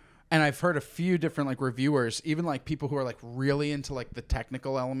so, and I've heard a few different like reviewers, even like people who are like really into like the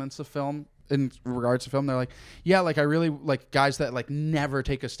technical elements of film in regards to film. They're like, yeah, like I really like guys that like never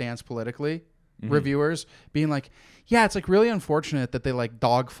take a stance politically. Reviewers being like, yeah, it's like really unfortunate that they like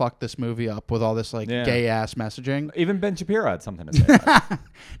dog fucked this movie up with all this like gay ass messaging. Even Ben Shapiro had something to say about it.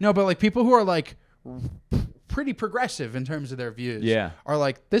 No, but like people who are like pretty progressive in terms of their views are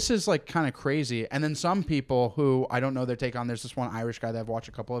like, this is like kind of crazy. And then some people who I don't know their take on, there's this one Irish guy that I've watched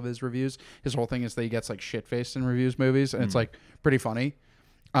a couple of his reviews. His whole thing is that he gets like shit faced in reviews movies, and it's like pretty funny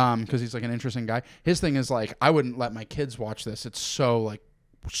because he's like an interesting guy. His thing is like, I wouldn't let my kids watch this. It's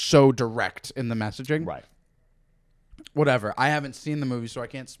so direct in the messaging. Right. Whatever. I haven't seen the movie, so I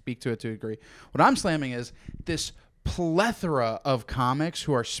can't speak to it to a degree. What I'm slamming is this plethora of comics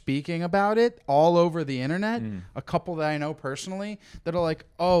who are speaking about it all over the internet. A couple that I know personally that are like,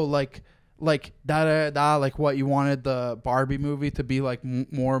 oh, like da like what, you wanted the Barbie movie to be like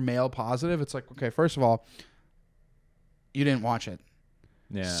more male positive. It's like, okay, first of all, you didn't watch it.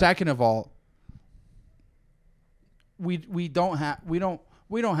 Yeah. Second of all, we don't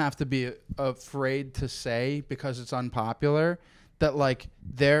have to be afraid to say, because it's unpopular, that like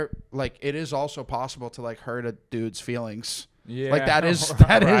it is also possible to like hurt a dude's feelings. Yeah. Like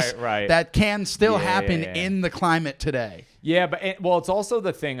that can still happen in the climate today. Yeah, but it's also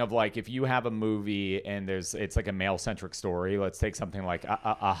the thing of like, if you have a movie and it's like a male centric story, let's take something like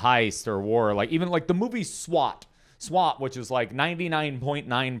a heist or war, like even like the movie SWAT, which is like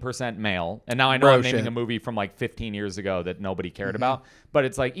 99.9% male. And now I know I'm naming a movie from like 15 years ago that nobody cared about. But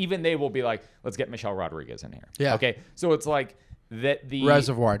it's like, even they will be like, let's get Michelle Rodriguez in here. Yeah. Okay. So it's like that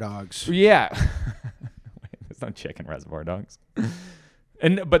Reservoir Dogs. Yeah. Wait, there's no chicken Reservoir Dogs.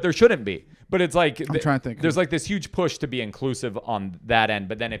 But there shouldn't be. But it's like I'm trying to think. There's like this huge push to be inclusive on that end.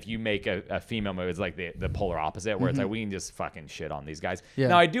 But then if you make a female movie, it's like the polar opposite, where it's like we can just fucking shit on these guys. Yeah.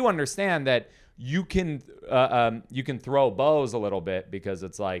 Now I do understand that you can throw bows a little bit because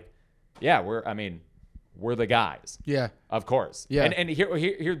it's like, yeah, we're the guys. Yeah. Of course. Yeah. And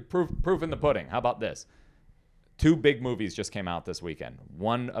here proof in the pudding. How about this? 2 big movies just came out this weekend.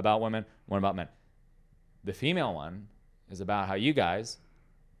 One about women, one about men. The female one is about how you guys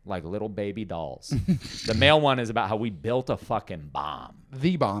like little baby dolls. The male one is about how we built a fucking bomb.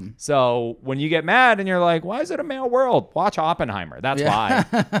 The bomb. So when you get mad and you're like, why is it a male world? Watch Oppenheimer. That's why.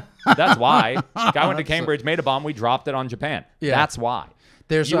 That's why. Guy went to Cambridge, made a bomb. We dropped it on Japan. Yeah. That's why.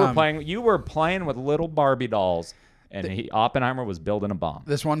 You were playing with little Barbie dolls, and Oppenheimer was building a bomb.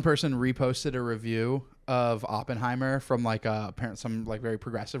 This one person reposted a review of Oppenheimer from like some like very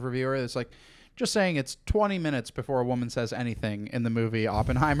progressive reviewer. It's like, just saying it's 20 minutes before a woman says anything in the movie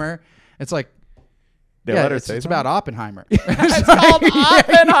Oppenheimer. It's like, it's about Oppenheimer. It's called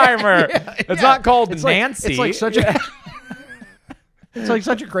Oppenheimer. It's not called Nancy. It's like such a it's like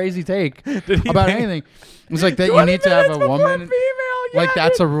such a crazy take about anything. It's like that you need to have a woman. Like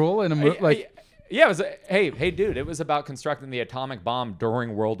that's a rule in a movie. Like, yeah, it was. Hey, dude! It was about constructing the atomic bomb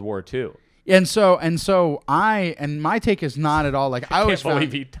during World War II. And so my take is not at all like I always can't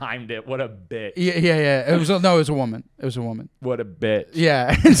believe he timed it. What a bitch. Yeah. It was a woman. What a bitch.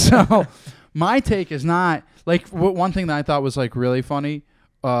 Yeah. And so my take is not like one thing that I thought was like really funny.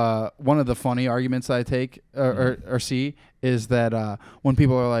 One of the funny arguments that I take or see is that when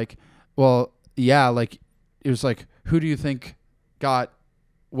people are like, well, yeah, like it was like, who do you think got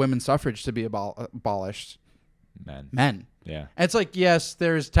women's suffrage to be abolished? Men. Yeah. And it's like, yes,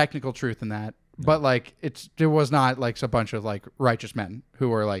 there's technical truth in that, but like there was not like a bunch of like righteous men who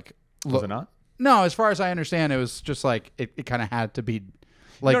were like, was it not? No, as far as I understand, it was just like it kind of had to be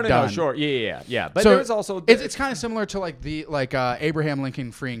like done. No, sure. Yeah. But so there was also it's kind of similar to like Abraham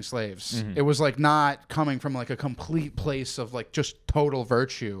Lincoln freeing slaves. Mm-hmm. It was like not coming from like a complete place of like just total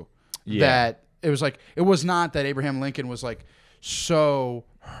virtue. Yeah. That it was like it was not that Abraham Lincoln was like so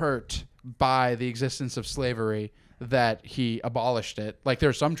hurt by the existence of slavery that he abolished it. Like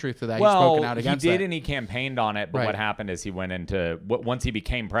there's some truth to that. He's spoken out against he did, that. And he campaigned on it. But what happened is he went into once he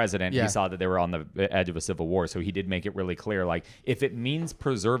became president, he saw that they were on the edge of a civil war. So he did make it really clear, like if it means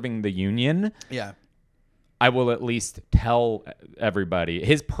preserving the Union, I will at least tell everybody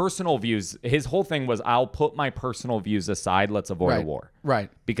his personal views. His whole thing was, I'll put my personal views aside. Let's avoid a war.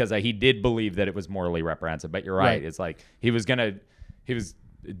 Right. Because he did believe that it was morally reprehensible. But you're right. It's like he was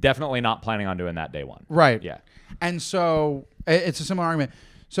definitely not planning on doing that day one. Right. Yeah. And so it's a similar argument.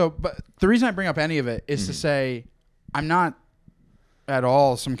 So, but the reason I bring up any of it is to say I'm not at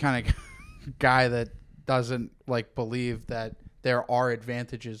all some kind of guy that doesn't like believe that there are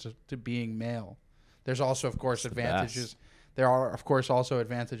advantages to being male. There's also, of course, advantages. There are, of course, also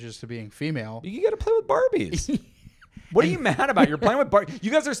advantages to being female. You got to play with Barbies. What are you mad about? You're playing with Barbies.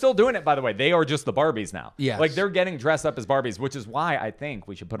 You guys are still doing it, by the way. They are just the Barbies now. Yes. Like, they're getting dressed up as Barbies, which is why I think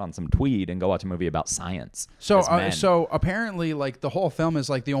we should put on some tweed and go watch a movie about science. So apparently, like, the whole film is,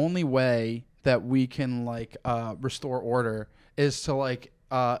 like, the only way that we can, like, restore order is to, like,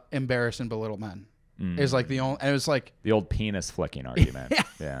 embarrass and belittle men. Is, like, the only... And it was, like... The old penis flicking argument.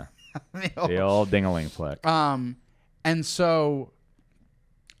 Yeah. The old ding-a-ling flick. And so...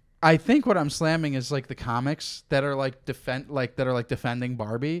 I think what I'm slamming is like the comics that are like defending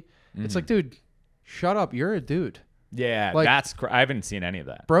Barbie. Mm-hmm. It's like, dude, shut up. You're a dude. Yeah, like, I haven't seen any of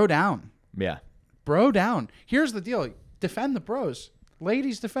that. Bro down. Yeah. Bro down. Here's the deal. Defend the bros.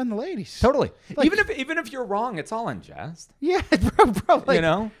 Ladies defend the ladies. Totally. Like, even if you're wrong, it's all in jest. Yeah, bro. Like, you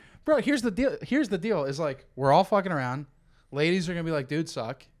know? Bro, here's the deal. Is like we're all fucking around. Ladies are gonna be like, dudes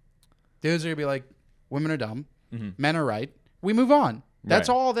suck. Dudes are gonna be like, women are dumb. Mm-hmm. Men are right. We move on. That's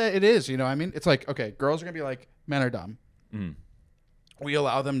all that it is, you know what I mean? It's like, okay, girls are going to be like, men are dumb. Mm. We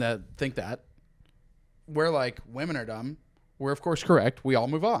allow them to think that. We're like, women are dumb. We're, of course, correct. We all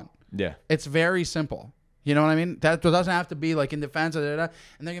move on. Yeah. It's very simple. You know what I mean? That doesn't have to be like in defense, and they're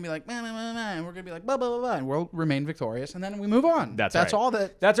going to be like, and we're going to be like, blah, blah, blah, blah, and we'll remain victorious, and then we move on. That's right. All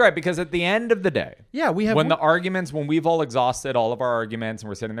that. That's right, because at the end of the day, when we've all exhausted all of our arguments and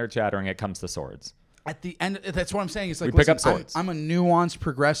we're sitting there chattering, it comes to swords. At the end, that's what I'm saying. It's like, we pick up swords. I'm a nuanced,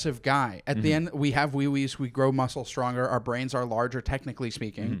 progressive guy. At the end, we have wee-wees. We grow muscle stronger. Our brains are larger, technically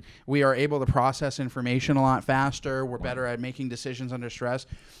speaking. Mm-hmm. We are able to process information a lot faster. We're better at making decisions under stress.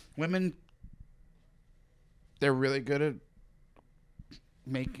 Women, they're really good at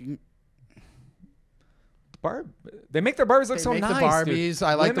making... They make their Barbies look so nice. They make the Barbies. Dude.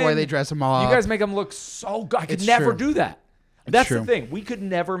 I like the way they dress them all up. You guys make them look so good. I could never do that. That's true. the thing. We could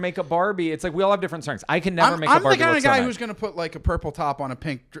never make a Barbie. It's like we all have different strengths. I can never make a I'm Barbie. the kind look of guy so nice. who's going to put like a purple top on a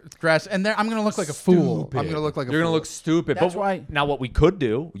pink dress, and then I'm going to look like a fool. I'm going to look like a You're fool. going to look stupid. That's but why. Now, what we could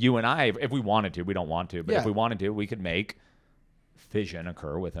do, you and I, if we wanted to, we don't want to, but Yeah. if we wanted to, we could make fission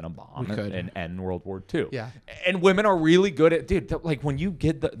occur within a bomb We could. and end World War II. Yeah. And women are really good at, dude, like when you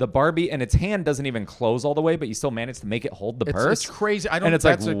get the Barbie and its hand doesn't even close all the way, but you still manage to make it hold the purse. It's crazy. I don't. And it's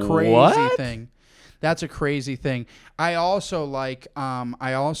That's like, a crazy what? thing. That's a crazy thing. I also like. How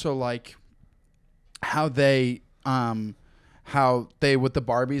they with the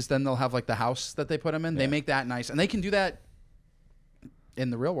Barbies. Then they'll have like the house that they put them in. They make that nice, and they can do that in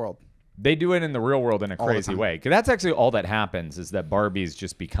the real world. They do it in the real world in a All the crazy time. way. 'Cause that's actually all that happens is that Barbies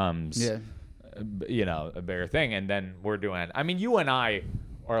just becomes, Yeah. a bigger thing. And then we're doing, I mean, you and I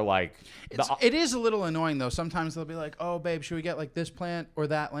are like, It is a little annoying though. Sometimes they'll be like, "Oh, babe, should we get like this plant or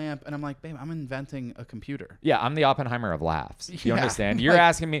that lamp?" And I'm like, "Babe, I'm inventing a computer." yeah, I'm the Oppenheimer of laughs. You Yeah. understand? You're Like-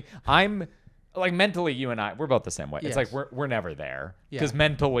 asking me, I'm like mentally, you and I, we're both the same way. It's Yes. like we're never there Yeah. because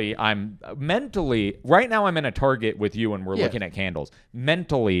mentally right now I'm in a Target with you and we're Yeah. looking at candles.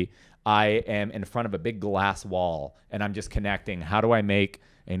 Mentally, I am in front of a big glass wall and I'm just connecting. How do I make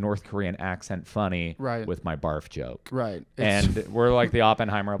a North Korean accent funny Right. with my barf joke? Right. And we're like the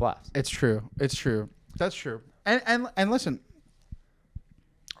Oppenheimer of laughs. It's true. It's true. That's true. And listen,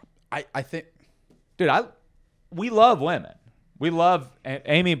 I think Dude, we love women. We love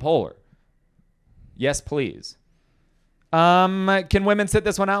Amy Poehler. Yes, please. Can women sit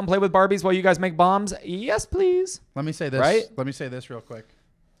this one out and play with Barbies while you guys make bombs? Yes, please. let me say this. Right? Let me say this real quick.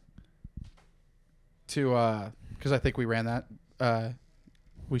 Because I think we ran that.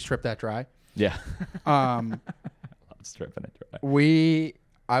 We stripped that dry. Yeah. Um, I'm stripping it dry.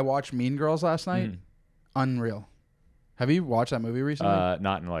 I watched Mean Girls last night. Unreal. Have you watched that movie recently?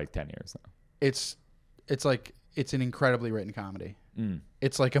 Not in like 10 years. No. It's an incredibly written comedy.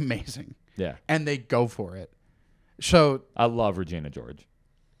 It's like amazing. Yeah. And they go for it. So I love Regina George.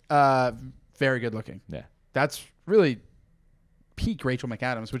 very good looking. Yeah. That's really peak Rachel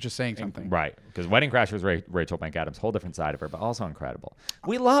McAdams, which is saying something. Right. Because Wedding Crashers, Rachel McAdams, whole different side of her, but also incredible.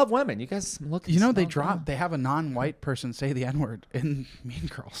 We love women. You guys look. You know, they smell they have a non-white person say the N-word in Mean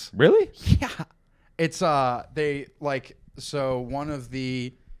Girls. Really? Yeah. It's they like so one of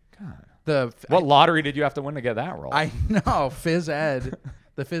the God. What lottery did you have to win to get that role? I know phys ed.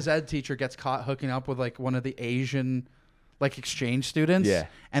 The phys ed teacher gets caught hooking up with like one of the Asian like exchange students. Yeah.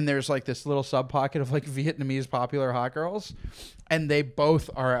 And there's like this little sub pocket of like Vietnamese popular hot girls. And they both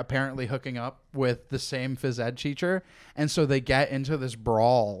are apparently hooking up with the same phys ed teacher. And so they get into this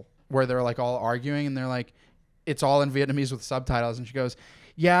brawl where they're like all arguing and they're like, it's all in Vietnamese with subtitles. And she goes,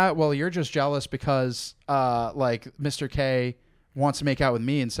 yeah, well, you're just jealous because like Mr. K wants to make out with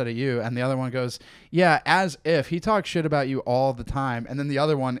me instead of you. And the other one goes, yeah, as if he talks shit about you all the time. And then the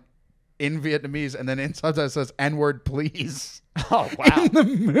other one in Vietnamese and then in subtitles says N-word, please. Oh, wow. In the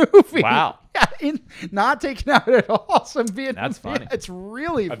movie. Wow. Yeah, not taken out at all. Some Vietnamese. That's funny. It's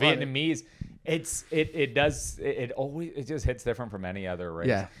really A funny. Vietnamese. It always just hits different from any other race.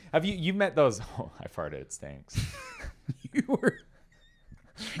 Yeah. Have you met those? Oh, I farted. It stinks.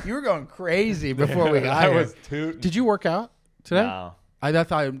 You were going crazy before we got I here. was tooting. Did you work out today? No. I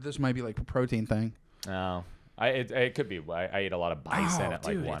thought this might be like a protein thing. No. It could be. I eat a lot of bison at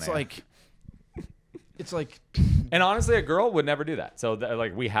like dude, 1 it's a.m. it's like And honestly, a girl would never do that. So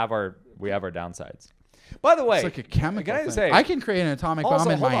like we have our downsides. By the way, it's like a chemical can I thing. just say, I can create an atomic Also,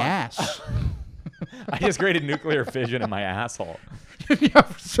 bomb in hold my on. ass. I just created nuclear fission in my asshole. Yeah,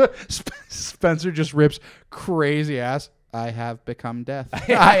 so Spencer just rips crazy ass. I have become death.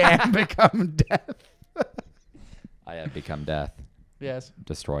 I am become death. I have become death. Yes.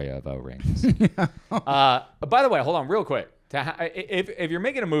 Destroyer of O-rings. By the way, hold on real quick. If you're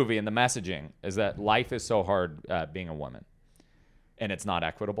making a movie and the messaging is that life is so hard being a woman and it's not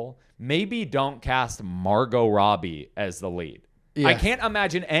equitable, maybe don't cast Margot Robbie as the lead. Yeah. I can't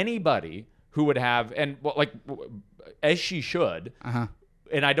imagine anybody who would have, and well, like as she should,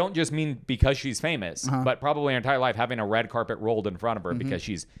 and I don't just mean because she's famous, but probably her entire life having a red carpet rolled in front of her because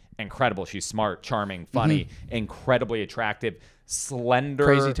she's incredible. She's smart, charming, funny, incredibly attractive, slender,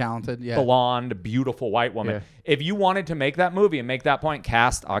 Crazy talented. Yeah. blonde, beautiful white woman. Yeah. If you wanted to make that movie and make that point,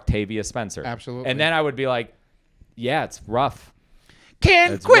 cast Octavia Spencer. Absolutely. And then I would be like, yeah, it's rough.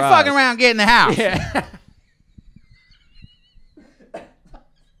 Ken, It's quit rough. fucking around, get in the house. Yeah.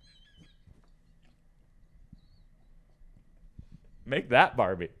 Make that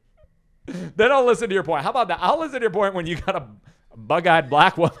Barbie. Then I'll listen to your point. How about that? I'll listen to your point when you got a bug-eyed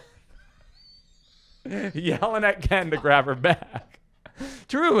black woman yelling at Ken to grab her back.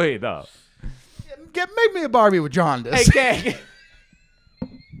 Truly, though. Make me a Barbie with jaundice. Hey, Ken.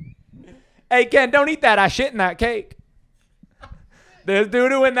 Hey, Ken, don't eat that. I shit in that cake. There's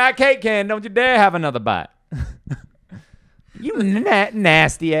doo-doo in that cake, Ken. Don't you dare have another bite. You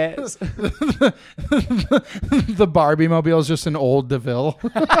nasty ass. The Barbie mobile is just an old DeVille.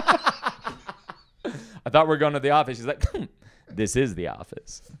 I thought we were going to the office. She's like, this is the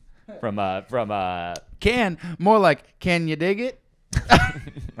office. From Can. More like, can you dig it?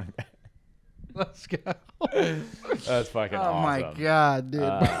 Let's go. That's fucking awesome. Oh, my God, dude.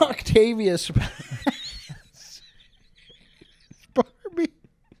 Octavia Barbie.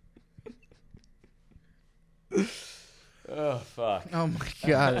 Oh, fuck. Oh, my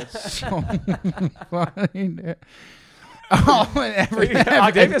God. It's so funny, dude. Oh, and everything.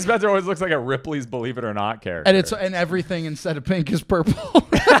 Octavia Spencer always looks like a Ripley's Believe It or Not character. And everything instead of pink is purple.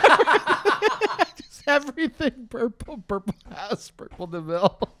 Just everything purple. Purple house, purple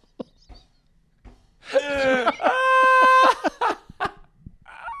DeVille.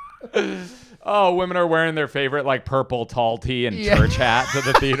 Oh, women are wearing their favorite like purple tall tee and church hat to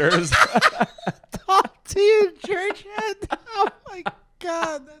the theaters. Tall tee and church hat? Oh, my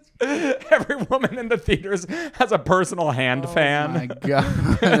God. Every woman in the theaters has a personal hand fan. Oh my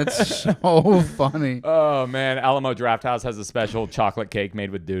God, that's so funny. Oh man, Alamo Drafthouse has a special chocolate cake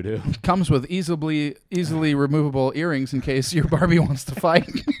made with doo-doo. Comes with easily removable earrings in case your Barbie wants to fight.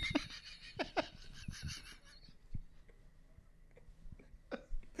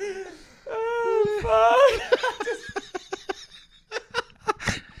 Oh fuck.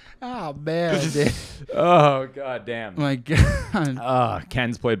 Oh man, dude. Oh god damn. My God.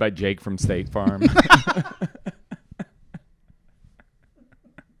 Ken's played by Jake from State Farm.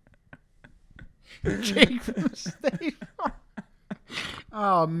 Jake from State Farm.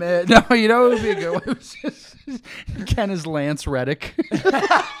 Oh man, no, you know what would be a good one? It was just Ken is Lance Reddick.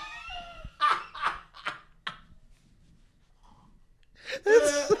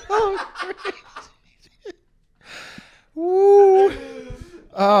 It's so crazy. Woo.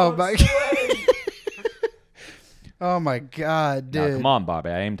 Oh my God. Oh my God, dude. Now, come on,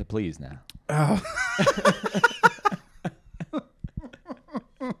 Barbie. I aim to please now. Oh.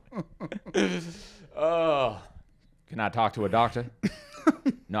 Oh. Can I talk to a doctor?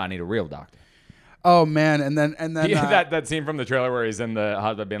 No, I need a real doctor. Oh man, and then that scene from the trailer where he's in the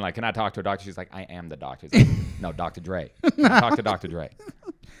hospital being like, "Can I talk to a doctor?" She's like, "I am the doctor." He's like, "No, Dr. Dre. Talk to Dr. Dre.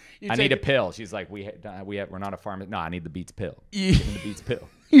 I need a pill." She's like, we're not a pharmacist. No, I need the Beats pill. Give me the Beats pill.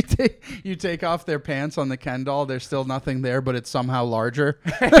 You take off their pants on the Ken doll. There's still nothing there, but it's somehow larger.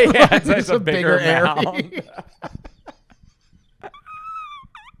 Yeah, it's a bigger mound.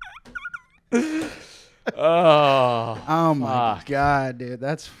 Oh my God, dude,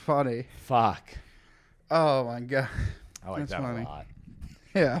 that's funny. Fuck. Oh my God, I like that's that funny. a lot.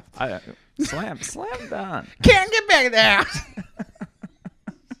 Yeah. Slam dunk. Can't get back there.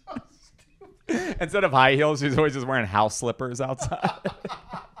 Instead of high heels, she's always just wearing house slippers outside.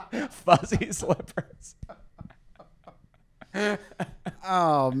 Fuzzy slippers.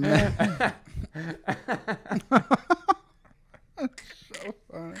 Oh man. That's so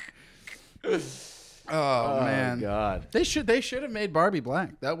funny. Oh man. God. They should have made Barbie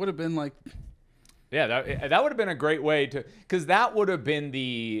black. That would have been like. Yeah, that would have been a great way to, because that would have been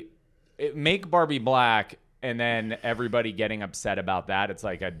make Barbie black, and then everybody getting upset about that. It's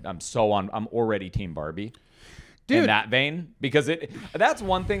like I'm already Team Barbie. Dude. In that vein, because that's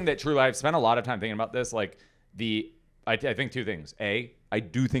one thing that truly I've spent a lot of time thinking about this. Like I think two things. A, I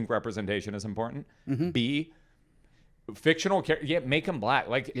do think representation is important. Mm-hmm. B, fictional characters, make them black.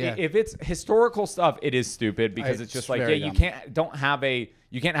 Like if it's historical stuff, it is stupid because it's just like you can't have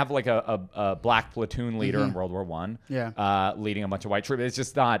like a black platoon leader in World War I. Yeah, leading a bunch of white troops. It's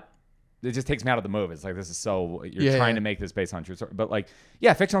just not. It just takes me out of the movie. It's like, this is so you're trying to make this based on true story. But like,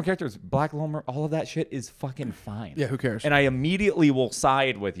 fictional characters, black woman, all of that shit is fucking fine. Yeah, who cares? And I immediately will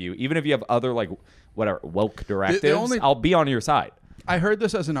side with you, even if you have other like whatever woke directives. I'll be on your side. I heard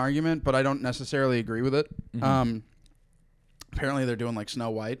this as an argument, but I don't necessarily agree with it. Mm-hmm. Apparently, they're doing like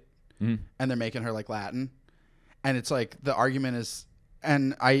Snow White, and they're making her like Latin, and it's like the argument is,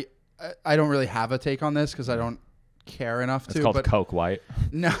 and I don't really have a take on this because I don't care enough to. It's called Coke White.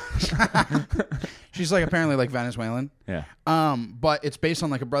 No, she's like apparently like Venezuelan. Yeah. But it's based on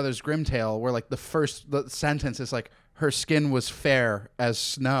like a Brothers Grimm tale where like the sentence is like her skin was fair as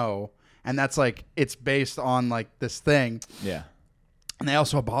snow, and that's like it's based on like this thing. Yeah. And they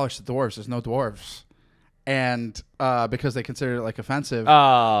also abolished the dwarves. There's no dwarves, and because they consider it like offensive,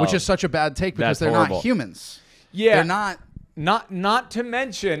 which is such a bad take because they're horrible. Not humans. Yeah. They're not. Not to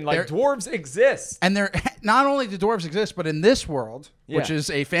mention, like, dwarves exist. And not only do dwarves exist, but in this world, which is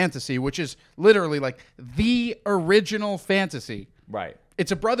a fantasy, which is literally like the original fantasy. Right.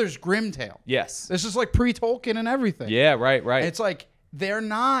 It's a Brothers Grimm tale. Yes. This is like pre-Tolkien and everything. Yeah, right. And it's like they're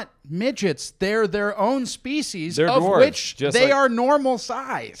not midgets. They're their own species, They're of dwarves, which just they like- are normal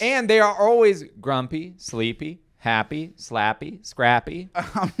size. And they are always grumpy, sleepy, happy, slappy, scrappy.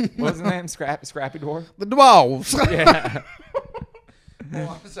 What's his name? Scrappy dwarf? The dwarves. Yeah. Hold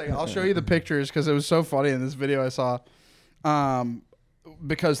on a second. I'll show you the pictures because it was so funny in this video I saw.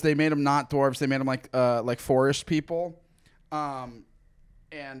 Because they made them not dwarves, they made them like forest people, and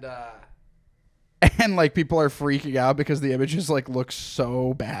like people are freaking out because the images like look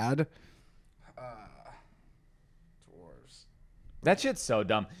so bad. Dwarves. That shit's so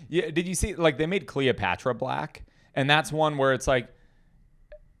dumb. Yeah, did you see, like, they made Cleopatra black? And that's one where it's like,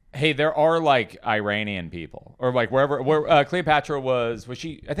 hey, there are like Iranian people or like where Cleopatra was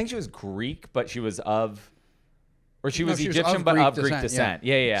she, I think she was Greek, but she was of, or she was Egyptian, but of Greek descent.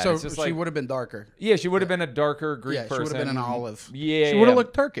 Yeah. So it's just she would have been darker. Yeah, she would have been a darker Greek person. She would have been an olive. Yeah. She would have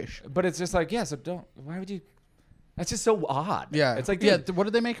looked Turkish. But it's just like, so why would you? That's just so odd. Yeah. It's like, dude, what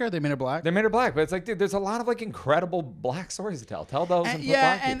did they make her? They made her black? They made her black, but it's like, dude, there's a lot of like incredible black stories to tell. Tell those and put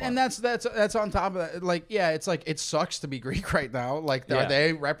black people and that's on top of that. Like, it's like it sucks to be Greek right now. Like, are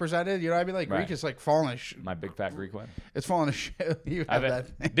they represented? You know what I mean? Like, Greek is like falling to my big fat Greek one. It's falling to shit. You have that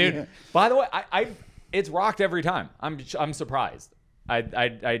thing. Dude. By the way, it's rocked every time. I'm surprised.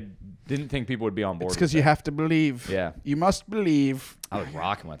 I didn't think people would be on board. It's because you have to believe. Yeah. You must believe. I was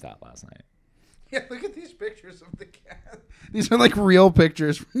rocking with that last night. Yeah, look at these pictures of the cat. These are like real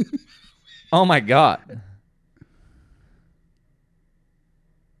pictures. Oh my God.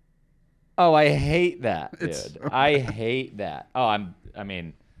 Oh, I hate that, dude. I hate that. Oh, I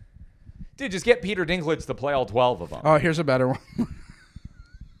mean, dude, just get Peter Dinklage to play all 12 of them. Oh, here's a better one.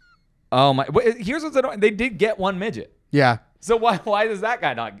 Oh my! Here's what's annoying. They did get one midget. Yeah. So why does that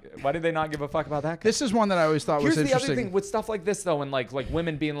guy not? Why did they not give a fuck about that guy? This is one that I always thought was interesting. Here's the other thing with stuff like this though, and like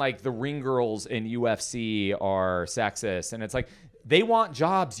women being like the ring girls in UFC are sexist, and it's like they want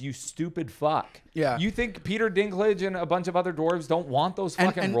jobs, you stupid fuck. Yeah. You think Peter Dinklage and a bunch of other dwarves don't want those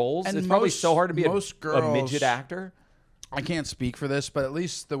fucking roles? And it's probably so hard to be a midget actor. I can't speak for this, but at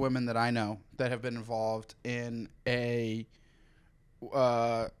least the women that I know that have been involved in a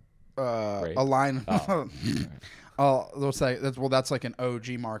line. Oh, that's like an OG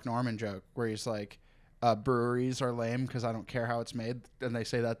Mark Norman joke where he's like, breweries are lame because I don't care how it's made, and they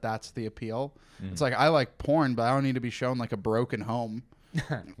say that's the appeal. It's like I like porn, but I don't need to be shown like a broken home.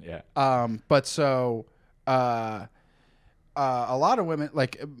 Yeah. But so a lot of women,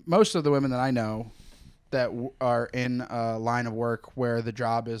 like most of the women that I know that are in a line of work where the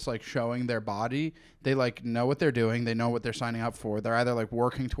job is like showing their body, they like know what they're doing, they know what they're signing up for, they're either like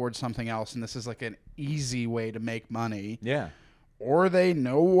working towards something else and this is like an easy way to make money, or they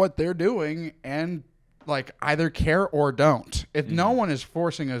know what they're doing and like either care or don't. If no one is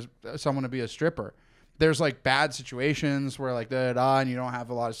forcing someone to be a stripper, there's like bad situations where like and you don't have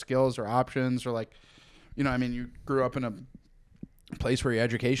a lot of skills or options, or like, you know, I mean, you grew up in a place where your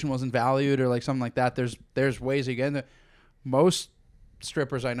education wasn't valued or like something like that. There's ways you get into. Most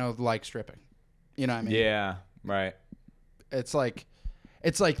strippers I know like stripping. You know what I mean? Yeah, right. It's like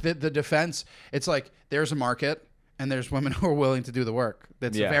the defense. It's like there's a market and there's women who are willing to do the work.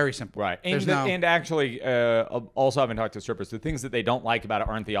 That's very simple. Right. And actually, also having talked to strippers, the things that they don't like about it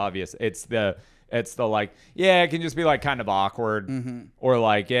aren't the obvious. It's the like, it can just be like kind of awkward, or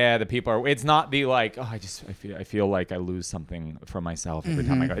like, the people are. It's not the like, I feel like I lose something from myself every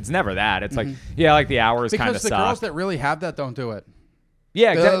time I go. It's never that. It's like, like the hours kind of suck. Because the girls that really have that don't do it.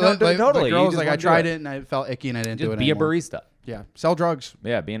 Yeah, totally. The girls, like, I tried it and I felt icky and I didn't do it anymore. Be a barista. Yeah, sell drugs.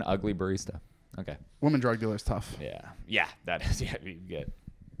 Yeah, be an ugly barista. Okay. Women drug dealers tough. Yeah, that is. Yeah,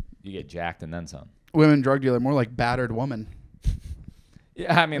 you get jacked and then some. Women drug dealer, more like battered woman.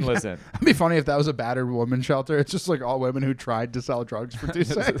 Yeah, I mean, listen. It'd be funny if that was a battered woman shelter. It's just like all women who tried to sell drugs for 2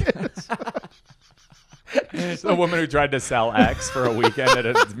 seconds. A woman who tried to sell X for a weekend at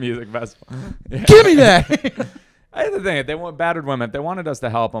a music festival. Yeah. Give me that. I had the thing. If they want battered women, if they wanted us to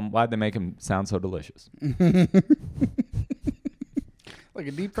help them, why'd they make them sound so delicious? Like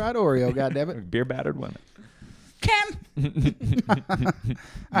a deep fried Oreo, goddammit. Beer battered women.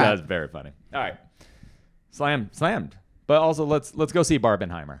 That's very funny. All right. Slammed. But also, let's go see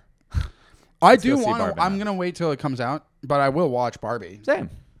Barbenheimer. I do want to. I'm gonna wait till it comes out, but I will watch Barbie. Same.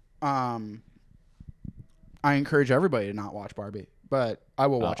 I encourage everybody to not watch Barbie, but I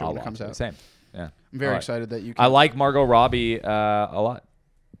will watch it when it comes out. Same. Yeah. I'm very excited that you can. I like Margot Robbie a lot.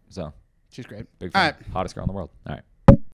 So she's great. Big fan. Hottest girl in the world. All right.